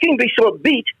 so how can you be so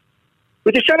upbeat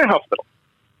with your son in hospital?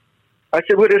 I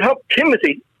said, would it help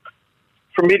Timothy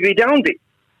for me to be downbeat?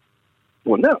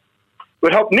 Well, no.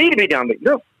 Would it help me to be downbeat?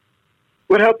 No.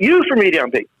 Would it help you for me to be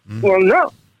downbeat? Well,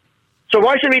 no. So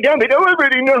why should we be downbeat? Oh,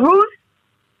 everybody knows.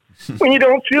 When you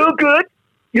don't feel good,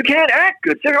 you can't act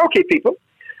good. So, okay, people,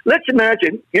 let's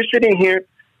imagine you're sitting here,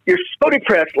 you're so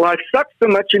depressed, life sucks so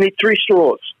much you need 3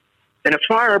 straws, and a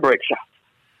fire breaks out.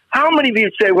 How many of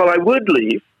you say, well, I would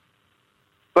leave,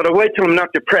 but I'll wait till I'm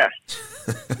not depressed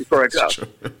before I go?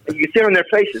 And you see on their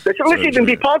faces. They said, let's even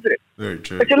be positive. Very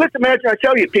true. I said, let's imagine I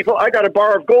tell you, people, I got a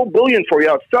bar of gold bullion for you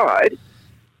outside,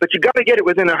 but you got to get it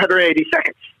within 180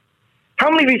 seconds. How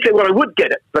many of you say, well, I would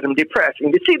get it, but I'm depressed?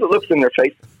 And you see the looks in their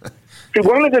faces. See,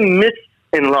 one of the myths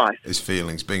in life is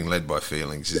feelings, being led by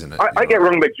feelings, isn't it? I get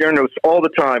rung by journalists all the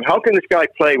time. How can this guy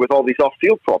play with all these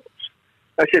off-field problems?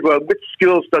 I said, well, which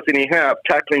skills doesn't he have?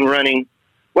 Tackling, running.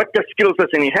 What skills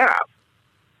doesn't he have?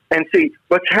 And see,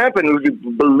 what's happened is you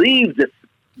believe this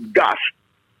guff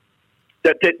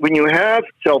that when you have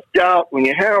self-doubt, when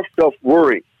you have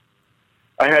self-worry.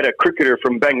 I had a cricketer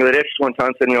from Bangladesh one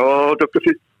time saying, oh, Dr.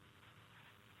 Fitz,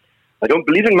 I don't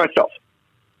believe in myself.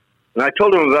 And I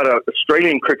told him about an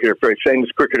Australian cricketer, very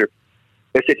famous cricketer.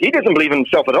 I said, he doesn't believe in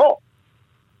himself at all.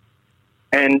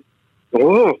 And,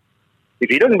 if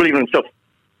he doesn't believe in himself,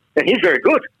 then he's very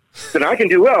good. Then I can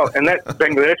do well. And that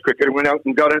Bangladesh cricketer went out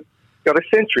and got a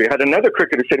century. I had another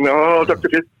cricketer say to me, oh, Dr.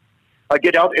 Fitz, I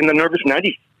get out in the nervous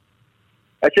 90s.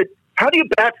 I said, how do you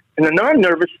bat in the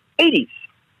non-nervous 80s?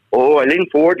 Oh, I lean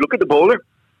forward, look at the bowler.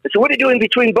 I said, what do you do in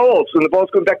between balls when the ball's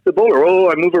going back to the bowler?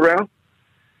 Oh, I move around.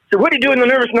 So what do you do in the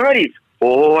nervous 90s?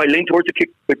 Oh, I lean towards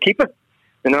the keeper,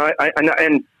 and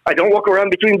I don't walk around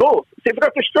between balls. See,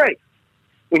 forgot this straight.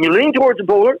 When you lean towards the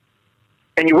bowler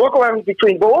and you walk around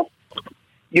between balls,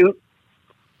 you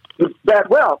bat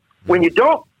well. When you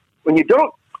don't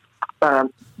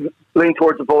lean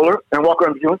towards the bowler and walk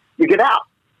around between, you get out.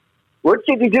 What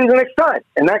should you do the next time?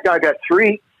 And that guy got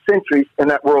 3 centuries in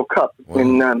that World Cup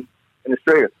in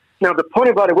Australia. Now, the point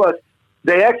about it was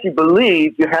they actually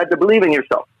believed you had to believe in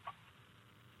yourself.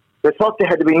 They thought they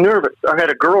had to be nervous. I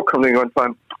had a girl come to me one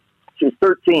time. She was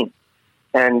 13.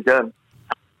 And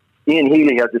Ian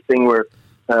Healy has this thing where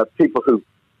people who,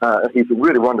 he's a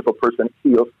really wonderful person,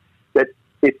 feels that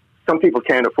if some people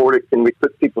can't afford it, then we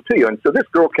put people to you. And so this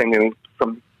girl came to me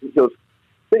from his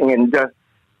thing. And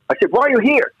I said, why are you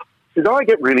here? She said, oh, I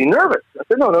get really nervous. I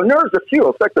said, no, nerves are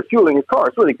fuel. It's like the fuel in your car.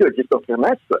 It's really good. Just don't get a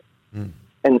match to it.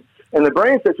 And the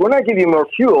brain says, when I give you more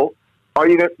fuel,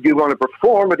 do you want to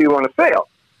perform or do you want to fail?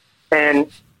 And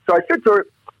so I said to her,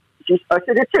 I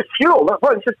said, it's just fuel. Not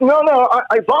fun. She said, no,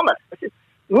 I vomit. I said,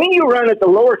 when you run at the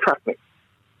lower track meet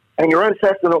and you run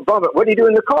fast and don't vomit, what do you do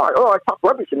in the car? Oh, I talk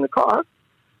rubbish in the car.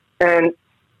 And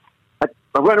I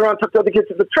run around and talk to other kids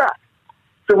at the track.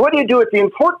 So what do you do at the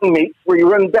important meets where you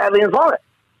run badly and vomit?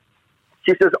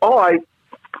 She says,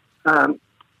 I'm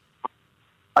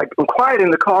quiet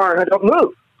in the car and I don't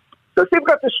move. So see, we've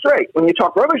got this straight. When you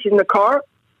talk rubbish in the car,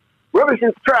 rubbish in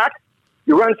the track,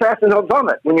 you run fast and don't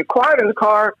vomit. When you're quiet in the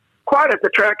car, quiet at the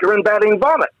track, you run badly and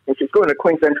vomit. And she's going to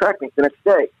Queensland track meet the next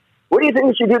day. What do you think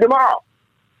we should do tomorrow?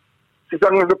 She's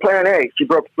under the plan A. She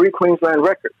broke 3 Queensland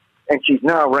records, and she's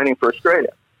now running for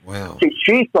Australia. Wow. See,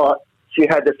 she thought she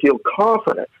had to feel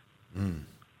confident.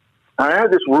 I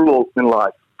have this rule in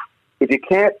life. If you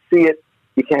can't see it,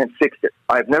 you can't fix it.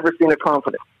 I've never seen a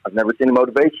confidence. I've never seen a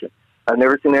motivation. I've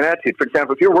never seen an attitude. For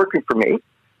example, if you're working for me,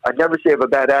 I'd never say you have a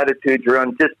bad attitude, you're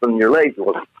undisciplined, you're lazy.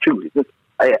 Well, there's 2 reasons.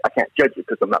 I can't judge you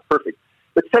because I'm not perfect.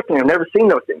 But secondly, I've never seen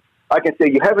those things. I can say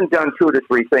you haven't done 2 to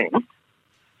 3 things.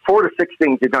 4 to 6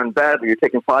 things you've done badly. You're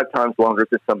taking 5 times longer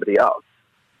than somebody else.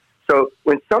 So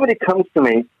when somebody comes to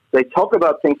me, they talk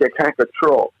about things they can't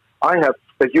control. I have,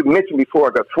 as you mentioned before,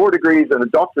 I've got 4 degrees and a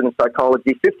doctorate in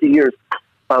psychology, 50 years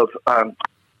of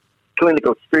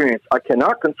clinical experience. I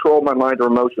cannot control my mind or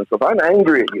emotions. So if I'm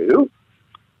angry at you,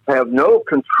 I have no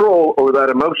control over that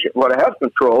emotion. What I have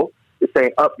control is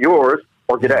saying up yours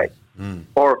or g'day.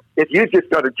 Or if you just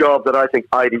got a job that I think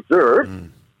I deserve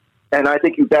and I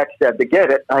think you backstab to get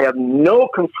it, I have no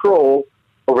control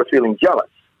over feeling jealous.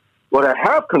 What I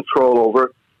have control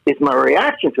over is my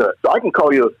reaction to it. So I can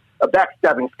call you a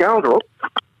backstabbing scoundrel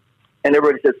and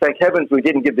everybody says, thank heavens we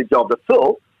didn't give the job to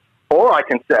Phil. Or I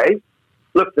can say,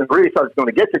 look, I really thought I was going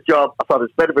to get the job. I thought it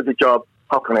was better for the job.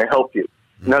 How can I help you?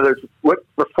 In other words, what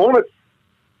performance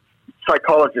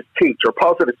psychologists teach, or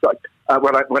positive psych,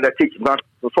 what I teach, not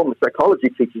performance psychology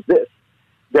teaches this.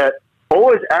 that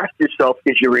always ask yourself,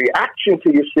 is your reaction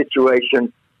to your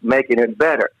situation making it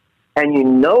better? And you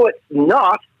know it's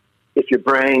not if your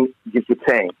brain gives you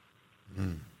pain.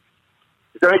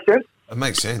 Does that make sense? It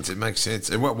makes sense. It makes sense.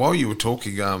 And while you were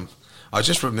talking, I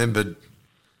just remembered,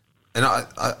 and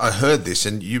I heard this,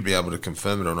 and you'd be able to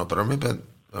confirm it or not, but I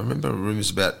remember rumours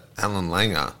about Alan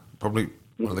Langer, probably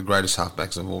one of the greatest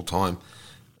halfbacks of all time,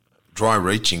 dry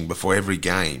reaching before every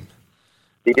game.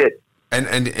 He did. And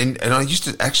I used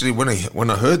to actually, when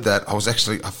I heard that, I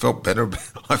felt better.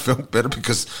 I felt better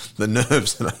because the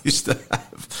nerves that I used to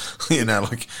have,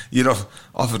 like you'd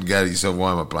often go to yourself,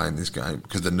 why am I playing this game?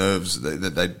 Because the nerves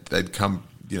they'd come,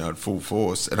 at full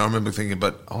force. And I remember thinking,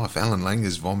 but if Alan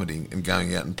Langer's vomiting and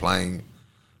going out and playing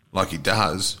like he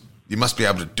does, you must be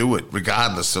able to do it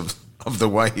regardless of the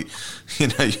way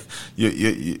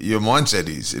your mindset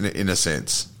is in a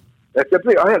sense. I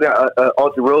had an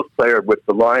Aussie Rules player with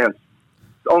the Lions,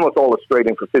 almost all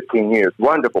Australian for 15 years.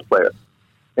 Wonderful player.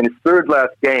 In his third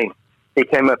last game, he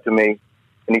came up to me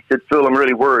and he said, "Phil, I'm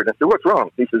really worried." I said, "What's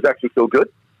wrong?" He says, "Actually feel good."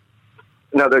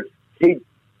 Now, he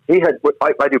had,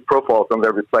 I do profiles on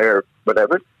every player,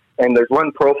 whatever, and there's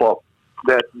one profile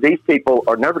that these people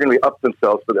are never going to be up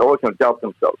themselves, but they're always going to doubt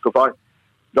themselves. So like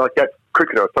that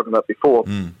cricketer I was talking about before,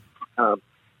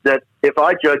 that if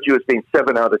I judge you as being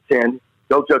 7 out of 10,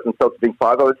 they'll judge themselves as being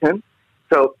 5 out of 10.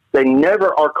 So they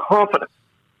never are confident.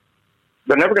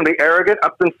 They're never going to be arrogant,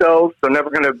 up themselves. They're never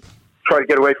going to try to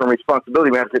get away from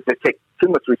responsibility. Man, they take too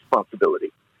much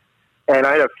responsibility. And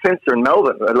I had a fencer in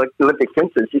Melbourne, like Olympic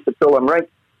fencer. She said, "Phil, I'm ranked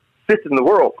 5th in the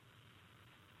world.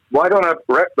 Why don't I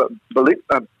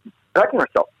back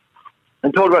myself?"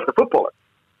 And told her about the footballer.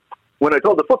 When I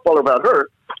told the footballer about her,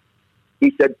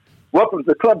 he said, "Welcome to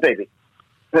the club, baby.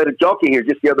 I had a jockey here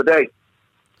just the other day.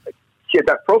 She had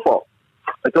that profile."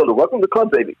 I told her, "Welcome to the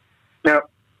club, baby." Now,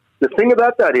 the thing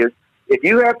about that is, if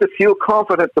you have to feel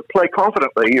confident to play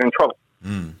confidently, you're in trouble.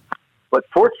 But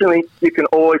fortunately, you can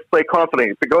always play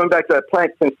confidently. So going back to that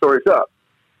plank 10 stories up,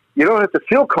 you don't have to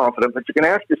feel confident, but you can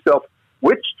ask yourself,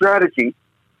 which strategy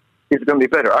is going to be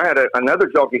better? I had another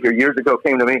jockey here years ago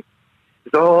came to me. He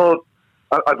said,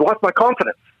 I've lost my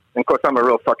confidence. And of course, I'm a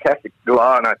real sarcastic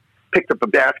guy, and I picked up a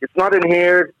basket. "It's not in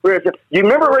here. Where is it? Do you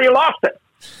remember where you lost it?"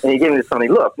 And he gave me this funny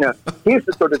look. Now, he's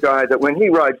the sort of guy that when he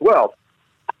rides well,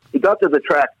 he got to the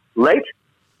track late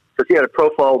because he had a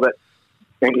profile that,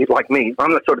 and he's like me.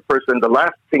 I'm the sort of person, the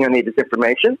last thing I need is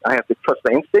information. I have to trust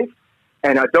my instinct.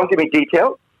 And don't give me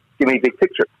detail. Give me big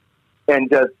picture.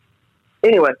 And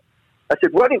anyway, I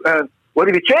said, what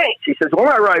have you changed? He says, "When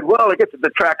I ride well, I get to the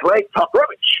track late, talk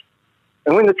rubbish.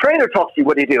 And when the trainer talks to you,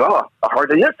 what do you do?" "I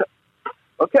hardly listen."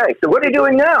 "Okay, so what are you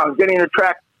doing now?" "I'm getting to the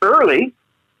track early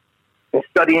and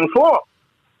studying form.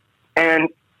 And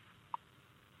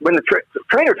when the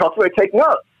trainer talks to me, I take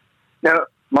notes." Now,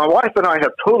 my wife and I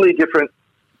have totally different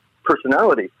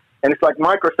personalities. And it's like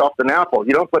Microsoft and Apple.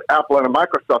 You don't put Apple on a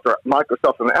Microsoft or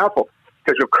Microsoft on an Apple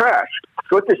because you'll crash.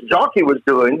 So what this jockey was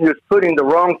doing, he was putting the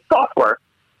wrong software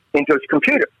into his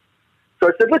computer. So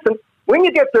I said, "Listen, when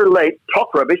you get there late,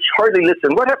 talk rubbish, hardly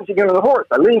listen. What happens to you get on the horse?"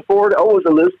 I lean forward, elbows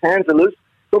are loose, hands are loose.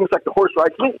 It's almost like the horse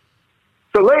rides me.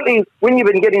 So lately, when you've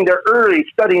been getting there early,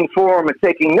 studying form and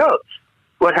taking notes,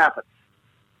 what happens?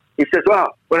 He says,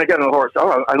 "Well, when I get on the horse,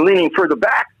 I'm leaning further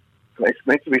back." I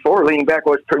mentioned before, leaning back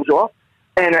always turns you off.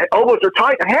 And my elbows are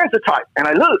tight, and hands are tight, and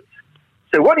I lose.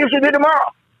 So what do you should do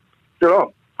tomorrow?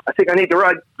 So I think I need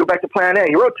to go back to plan A.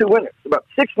 He rode 2 winners. About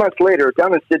 6 months later,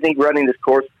 down in Sydney, running this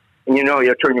course, and you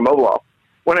turn your mobile off.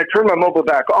 When I turned my mobile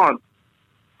back on,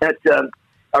 I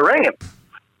rang him.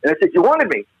 And I said, "You wanted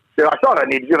me?" So I thought I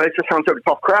needed you. I just sounded sort of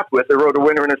talk crap with. I rode a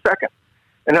winner in a second.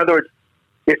 In other words,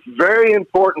 it's very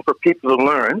important for people to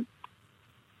learn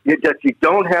that you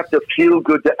don't have to feel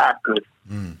good to act good.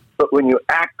 But when you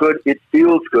act good, it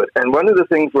feels good. And one of the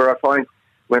things where I find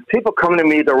when people come to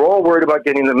me, they're all worried about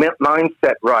getting the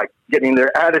mindset right, getting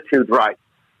their attitude right.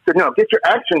 So no, get your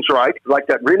actions right, like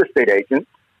that real estate agent,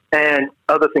 and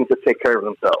other things that take care of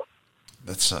themselves.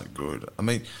 That's so good. I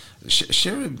mean,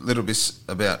 share a little bit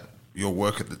about your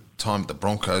work at the time at the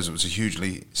Broncos. It was a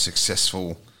hugely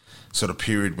successful sort of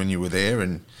period when you were there,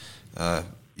 and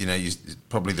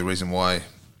probably the reason why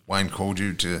Wayne called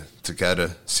you to go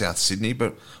to South Sydney.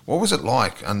 But what was it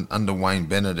like under Wayne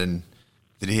Bennett, and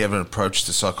did he have an approach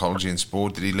to psychology and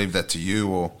sport? Did he leave that to you,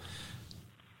 or?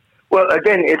 Well,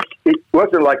 again, it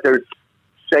wasn't like there's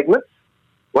segments.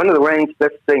 One of the Wayne's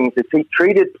best things is he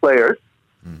treated players,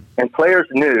 and players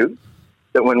knew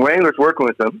that when Wayne was working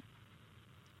with them,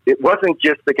 it wasn't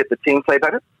just to get the team play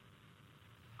better.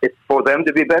 It's for them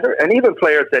to be better. And even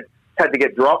players that had to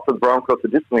get dropped from Broncos for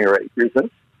disciplinary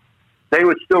reasons, they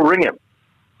would still ring him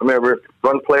remember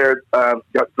one player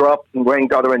got dropped, and Wayne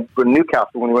got him into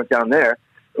Newcastle when he went down there.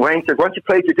 Wayne said, once you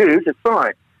paid your dues, it's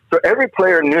fine. So every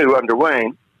player knew under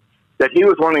Wayne that he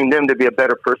was wanting them to be a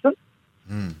better person.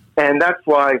 Mm. And that's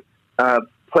why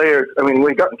players, when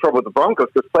he got in trouble with the Broncos,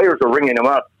 because players were ringing him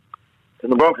up.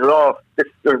 And the Broncos, this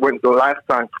went the last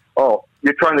time,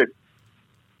 you're trying to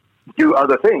do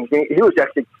other things. He was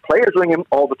actually, players ring him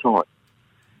all the time.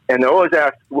 And they always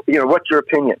ask, what's your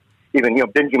opinion? Even,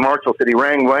 Benji Marshall said he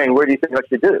rang Wayne, where do you think I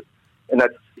should do? And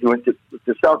he went to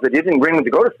South, but he didn't ring him to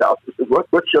go to South. He said,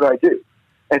 what should I do?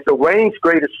 And so Wayne's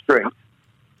greatest strength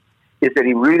is that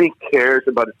he really cares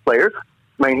about his players.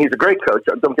 He's a great coach.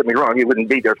 Don't get me wrong. He wouldn't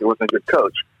be there if he wasn't a good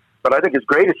coach. But I think his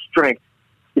greatest strength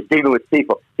is dealing with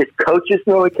people. His coaches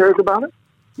know he cares about it.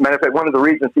 Matter of fact, one of the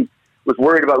reasons he was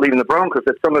worried about leaving the Broncos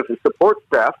that some of his support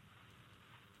staff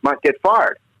might get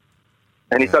fired.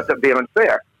 And he thought that would be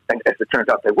unfair. And as it turns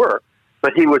out, they were.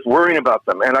 But he was worrying about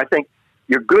them. And I think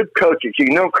your good coaches,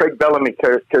 Craig Bellamy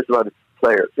cares about his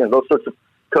players. Those sorts of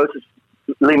coaches.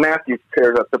 Lee Matthews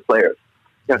cares about the players.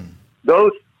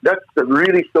 That's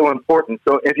really so important.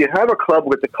 So if you have a club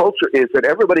where the culture is that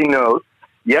everybody knows,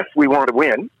 yes, we want to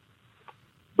win,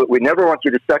 but we never want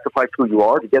you to sacrifice who you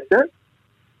are to get there.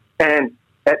 And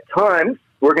at times,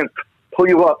 we're going to pull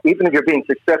you up, even if you're being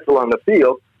successful on the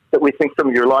field, that we think some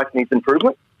of your life needs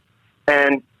improvement.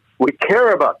 And we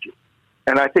care about you.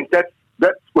 And I think that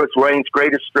was Wayne's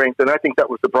greatest strength, and I think that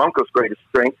was the Broncos' greatest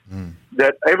strength,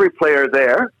 that every player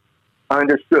there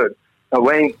understood.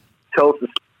 Wayne tells the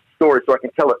story, so I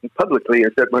can tell it publicly,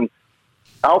 is that when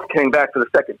Alf came back for the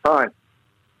second time,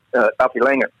 Alfie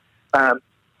Langer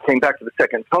came back for the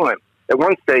second time, at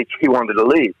one stage he wanted to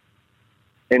leave.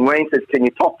 And Wayne says, can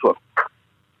you talk to him?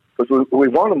 Because we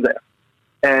want him there.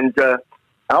 And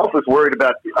Alf was worried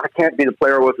about, I can't be the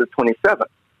player I was at 27.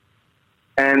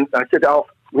 And I said, Alf,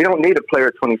 we don't need a player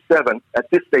at 27. At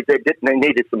this stage, they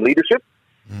needed some leadership,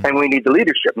 and we need the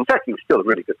leadership. In fact, he was still a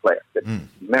really good player.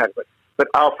 But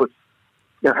Alf was,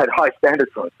 had high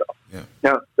standards for himself. Yeah.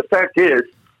 Now, the fact is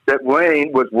that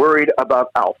Wayne was worried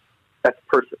about Alf as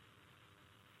a person.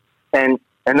 And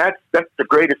that's the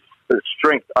greatest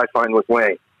strength I find with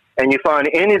Wayne. And you find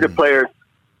any of the players,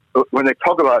 when they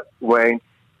talk about Wayne,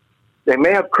 they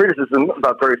may have criticism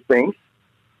about various things,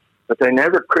 but they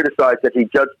never criticize that he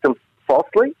judged them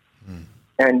falsely.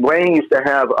 And Wayne used to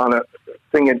have on a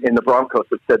thing in the Broncos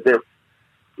that said this: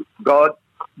 God,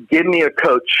 give me a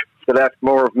coach that asks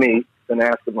more of me than I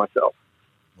ask of myself.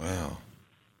 Wow.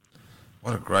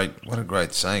 What a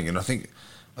great saying. And I think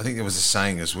there was a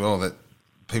saying as well that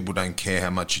people don't care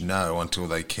how much you know until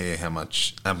they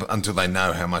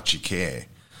know how much you care.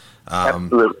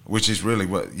 Absolutely. Which is really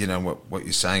what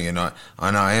you're saying, and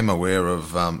I am aware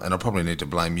of, and I probably need to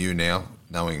blame you now,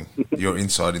 knowing your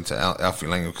insight into Alfie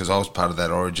Langer, because I was part of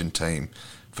that Origin team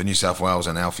for New South Wales,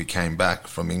 and Alfie came back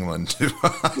from England, and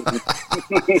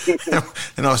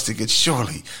I was thinking,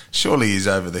 surely he's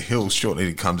over the hill. Shortly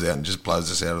he comes out and just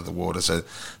blows us out of the water. So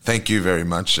thank you very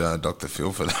much, Dr.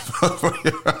 Phil, for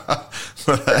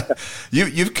that.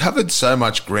 You've covered so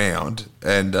much ground,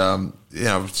 and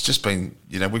it's just been,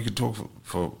 we could talk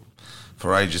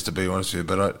for ages, to be honest with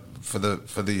you, but for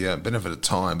the benefit of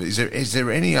time, is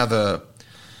there any other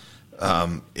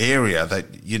area that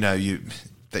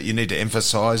that you need to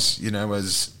emphasise,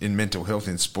 as in mental health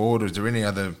in sport, or is there any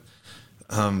other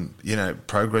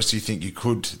progress you think you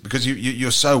could, because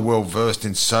you're so well versed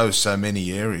in so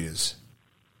many areas?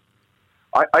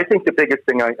 I think the biggest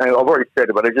thing, I've already said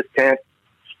it, but I just can't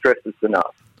stress this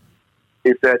enough,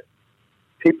 is that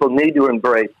people need to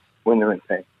embrace when they're in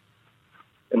pain,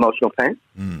 emotional pain.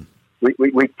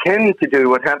 We tend to do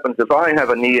what happens if I have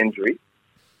a knee injury.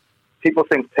 People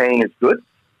think pain is good.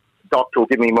 The doctor will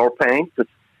give me more pain.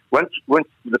 Because when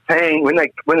the pain, when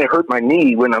they hurt my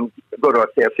knee, when I go to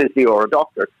a physio or a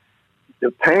doctor,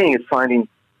 the pain is finding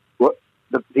what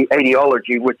the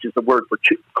etiology, which is the word for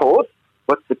cause.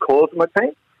 What's the cause of my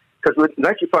pain? Because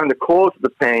unless you find the cause of the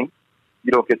pain,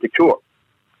 you don't get the cure.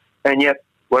 And yet,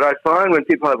 what I find when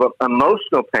people have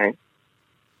emotional pain,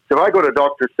 so if I go to a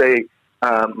doctor, say,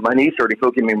 my knee's hurting,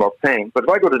 he'll give me more pain. But if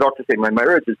I go to a doctor, say, my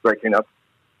marriage is breaking up,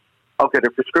 I'll get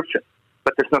a prescription.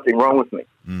 But there's nothing wrong with me.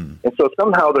 And so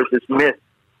somehow there's this myth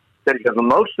that if you have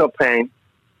emotional pain,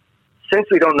 since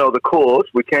we don't know the cause,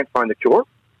 we can't find the cure.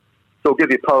 So we'll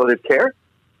give you palliative care.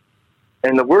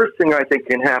 And the worst thing I think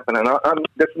can happen, and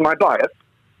this is my bias,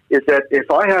 is that if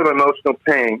I have emotional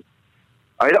pain,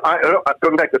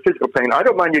 going back to physical pain, I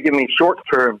don't mind you giving me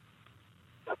short-term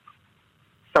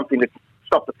something to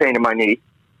stop the pain in my knee,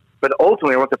 but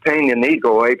ultimately I want the pain in the knee to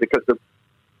go away because the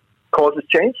cause has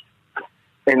changed.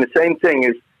 And the same thing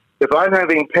is, if I'm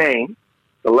having pain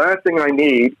The last thing I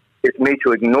need is me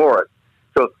to ignore it.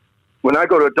 So when I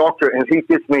go to a doctor and he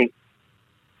gives me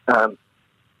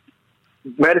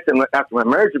medicine after my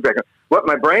marriage breakup, what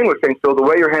my brain was saying, so the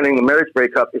way you're handling the marriage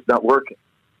breakup is not working.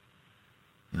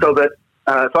 So that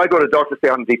if I go to a doctor and say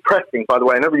I'm depressing, by the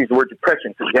way, I never use the word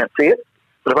depression because you can't see it,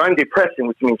 but if I'm depressing,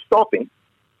 which means stopping,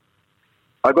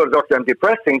 I go to the doctor, I'm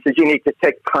depressing, he says, you need to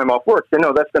take time off work. I say,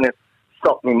 no, that's going to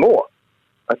stop me more.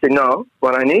 I said, no,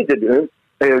 what I need to do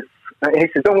is, and he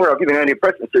says, don't worry, I'll give you an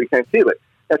antidepressant so you can't feel it.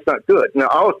 That's not good. Now,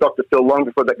 I was Dr. Phil long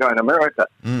before that guy in America.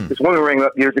 This woman rang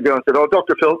up years ago and said, oh,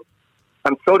 Dr. Phil,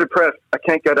 I'm so depressed, I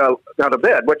can't get out of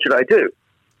bed. What should I do?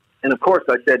 And, of course,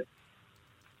 I said,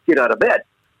 get out of bed.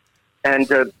 And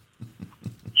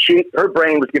her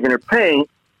brain was giving her pain,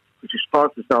 which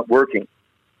response is not working.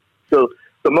 So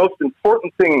the most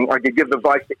important thing I could give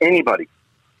advice to anybody,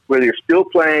 whether you're still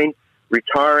playing,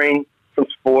 retiring from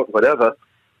sport, whatever,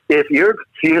 if you're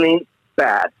feeling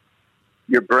bad,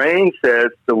 your brain says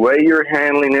the way you're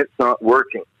handling it's not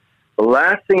working. The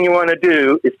last thing you want to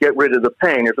do is get rid of the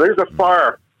pain. If there's a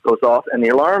fire goes off and the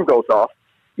alarm goes off,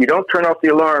 you don't turn off the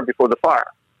alarm before the fire.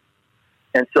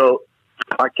 And so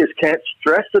I just can't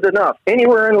stress it enough.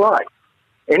 Anywhere in life,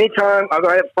 anytime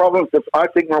I have problems, if I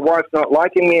think my wife's not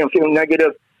liking me, I'm feeling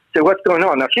negative, say, what's going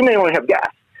on? Now, she may only have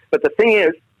gas, but the thing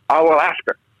is, I will ask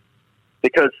her.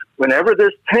 Because whenever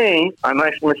there's pain, I'm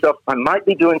asking myself, I might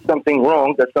be doing something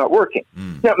wrong that's not working.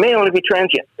 Now, it may only be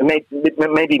transient. It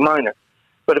may be minor.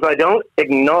 But if I don't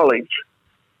acknowledge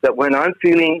that when I'm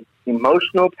feeling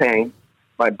emotional pain,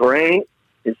 my brain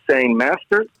is saying,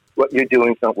 Master, what you're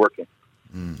doing is not working.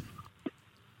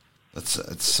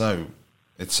 It's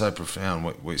so profound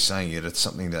what we're saying. It's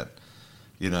something that,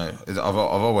 I've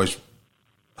always,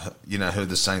 heard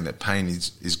the saying that pain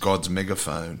is God's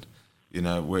megaphone.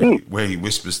 Where he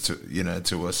whispers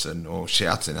to us or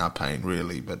shouts in our pain,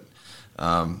 really. But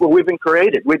well, we've been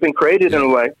created. We've been created in a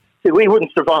way. See, we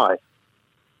wouldn't survive.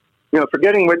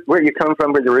 Forgetting where you come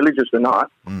from, whether you're religious or not.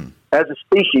 As a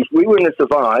species, we wouldn't have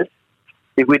survived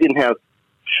if we didn't have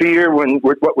fear when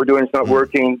what we're doing is not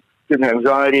working, didn't have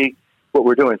anxiety, what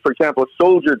we're doing. For example, a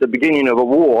soldier at the beginning of a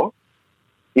war,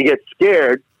 he gets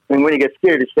scared, and when he gets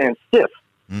scared, he stands stiff.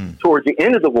 Towards the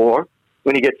end of the war,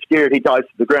 when he gets scared, he dies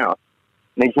to the ground.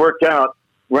 And he's worked out,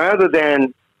 rather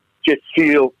than just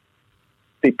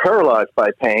be paralyzed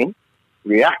by pain,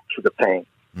 react to the pain.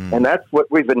 And that's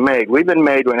what we've been made. We've been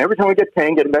made when every time we get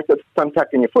pain, getting back to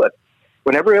thumbtack in your foot.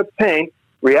 Whenever you have pain,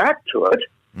 react to it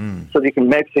so that you can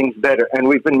make things better. And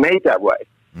we've been made that way.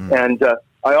 And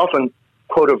I often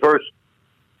quote a verse,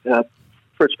 1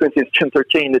 Corinthians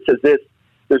 10:13, that says this: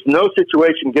 there's no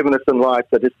situation given us in life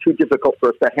that is too difficult for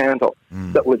us to handle.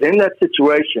 But within that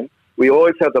situation, we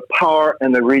always have the power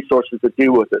and the resources to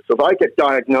deal with it. So if I get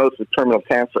diagnosed with terminal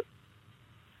cancer,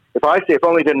 if I say if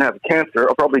only I didn't have cancer,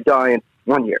 I'll probably die in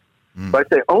 1 year. If I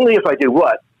say only if I do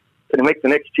what, can I make the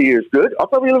next 2 years good? I'll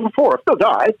probably live for 4. I'll still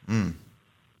die.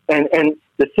 And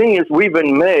the thing is, we've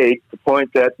been made to the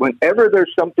point that whenever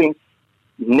there's something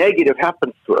negative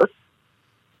happens to us,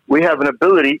 we have an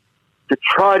ability to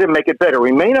try to make it better.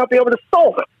 We may not be able to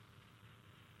solve it.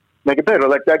 Make it better.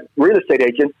 Like that real estate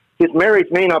agent, his marriage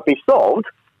may not be solved,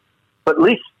 but at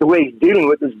least the way he's dealing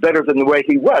with it is better than the way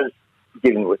he was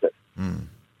dealing with it.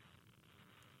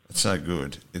 It's so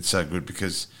good. It's so good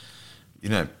because,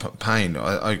 pain,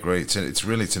 I agree. It's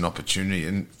an opportunity.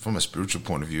 And from a spiritual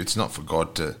point of view, it's not for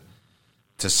God to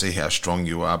see how strong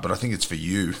you are, but I think it's for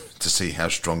you to see how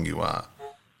strong you are.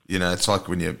 It's like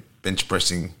when you're bench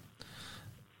pressing.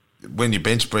 When you're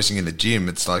bench pressing in the gym,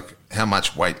 it's like, how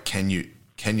much weight can you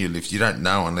lift? You don't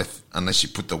know unless you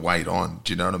put the weight on.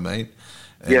 Do you know what I mean?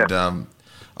 And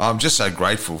I'm just so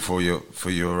grateful for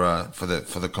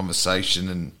the conversation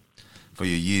and for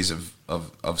your years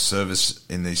of service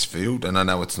in this field. And I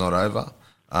know it's not over.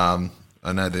 I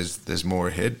know there's more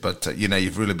ahead, but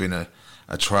you've really been a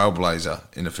trailblazer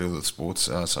in the field of sports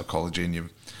psychology, and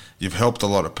you've helped a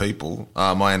lot of people.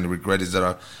 My only regret is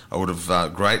that I would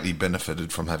have greatly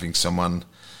benefited from having someone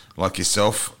like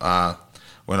yourself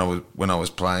when I was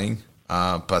playing.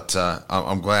 But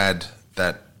I'm glad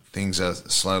that things are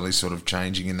slowly sort of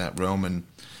changing in that realm,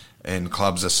 and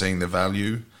clubs are seeing the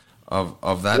value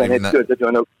of that. And it's good. They're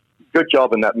doing a good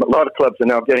job in that. A lot of clubs are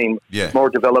now getting more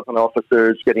development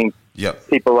officers, getting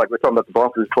people like we're talking about the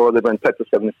Broncos before. They've been Petra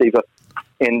Sevnasiva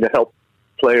in to help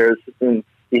players. And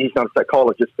he's not a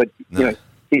psychologist, but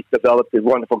he's developed a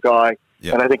wonderful guy.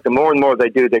 And I think the more and more they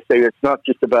do, they say it's not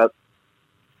just about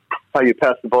how you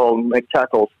pass the ball and make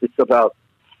tackles. It's about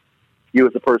you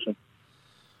as a person.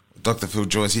 Dr. Phil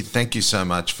Jauncey, thank you so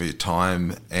much for your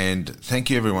time, and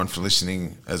thank you everyone for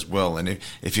listening as well. And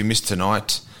if you missed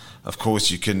tonight, of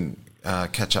course, you can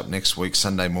catch up next week,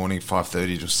 Sunday morning,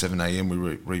 5:30 to 7 a.m. We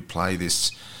replay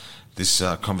this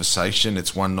conversation.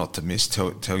 It's one not to miss.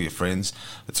 Tell your friends.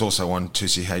 It's also on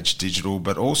 2CH Digital,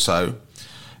 but also,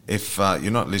 if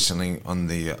you're not listening on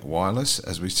the wireless,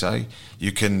 as we say,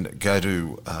 you can go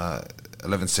to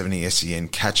 1170 SEN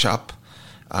Catch Up,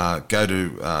 go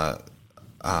to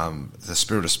the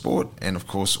Spirit of Sport, and of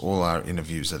course all our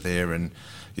interviews are there. And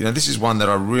this is one that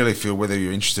I really feel, whether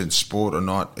you're interested in sport or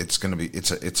not, it's going to be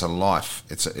it's a life.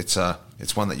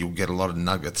 It's one that you'll get a lot of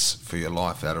nuggets for your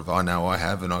life out of. I know I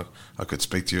have, and I could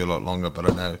speak to you a lot longer,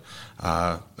 but I know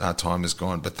our time is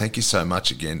gone. But thank you so much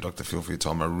again, Dr. Phil, for your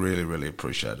time. I really, really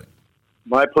appreciate it.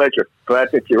 My pleasure. Glad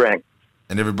that you rang.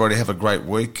 And everybody have a great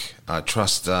week. I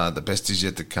trust the best is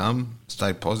yet to come.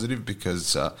 Stay positive,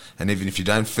 because, and even if you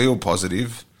don't feel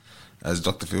positive, as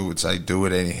Dr. Phil would say, do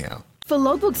it anyhow. For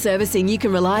logbook servicing you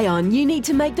can rely on, you need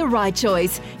to make the right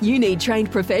choice. You need trained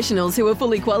professionals who are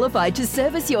fully qualified to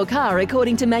service your car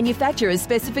according to manufacturer's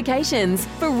specifications.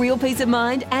 For real peace of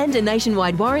mind and a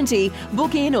nationwide warranty,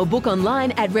 book in or book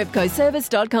online at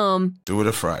repcoservice.com. Do it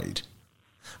afraid.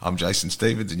 I'm Jason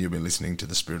Stevens, and you've been listening to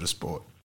The Spirit of Sport.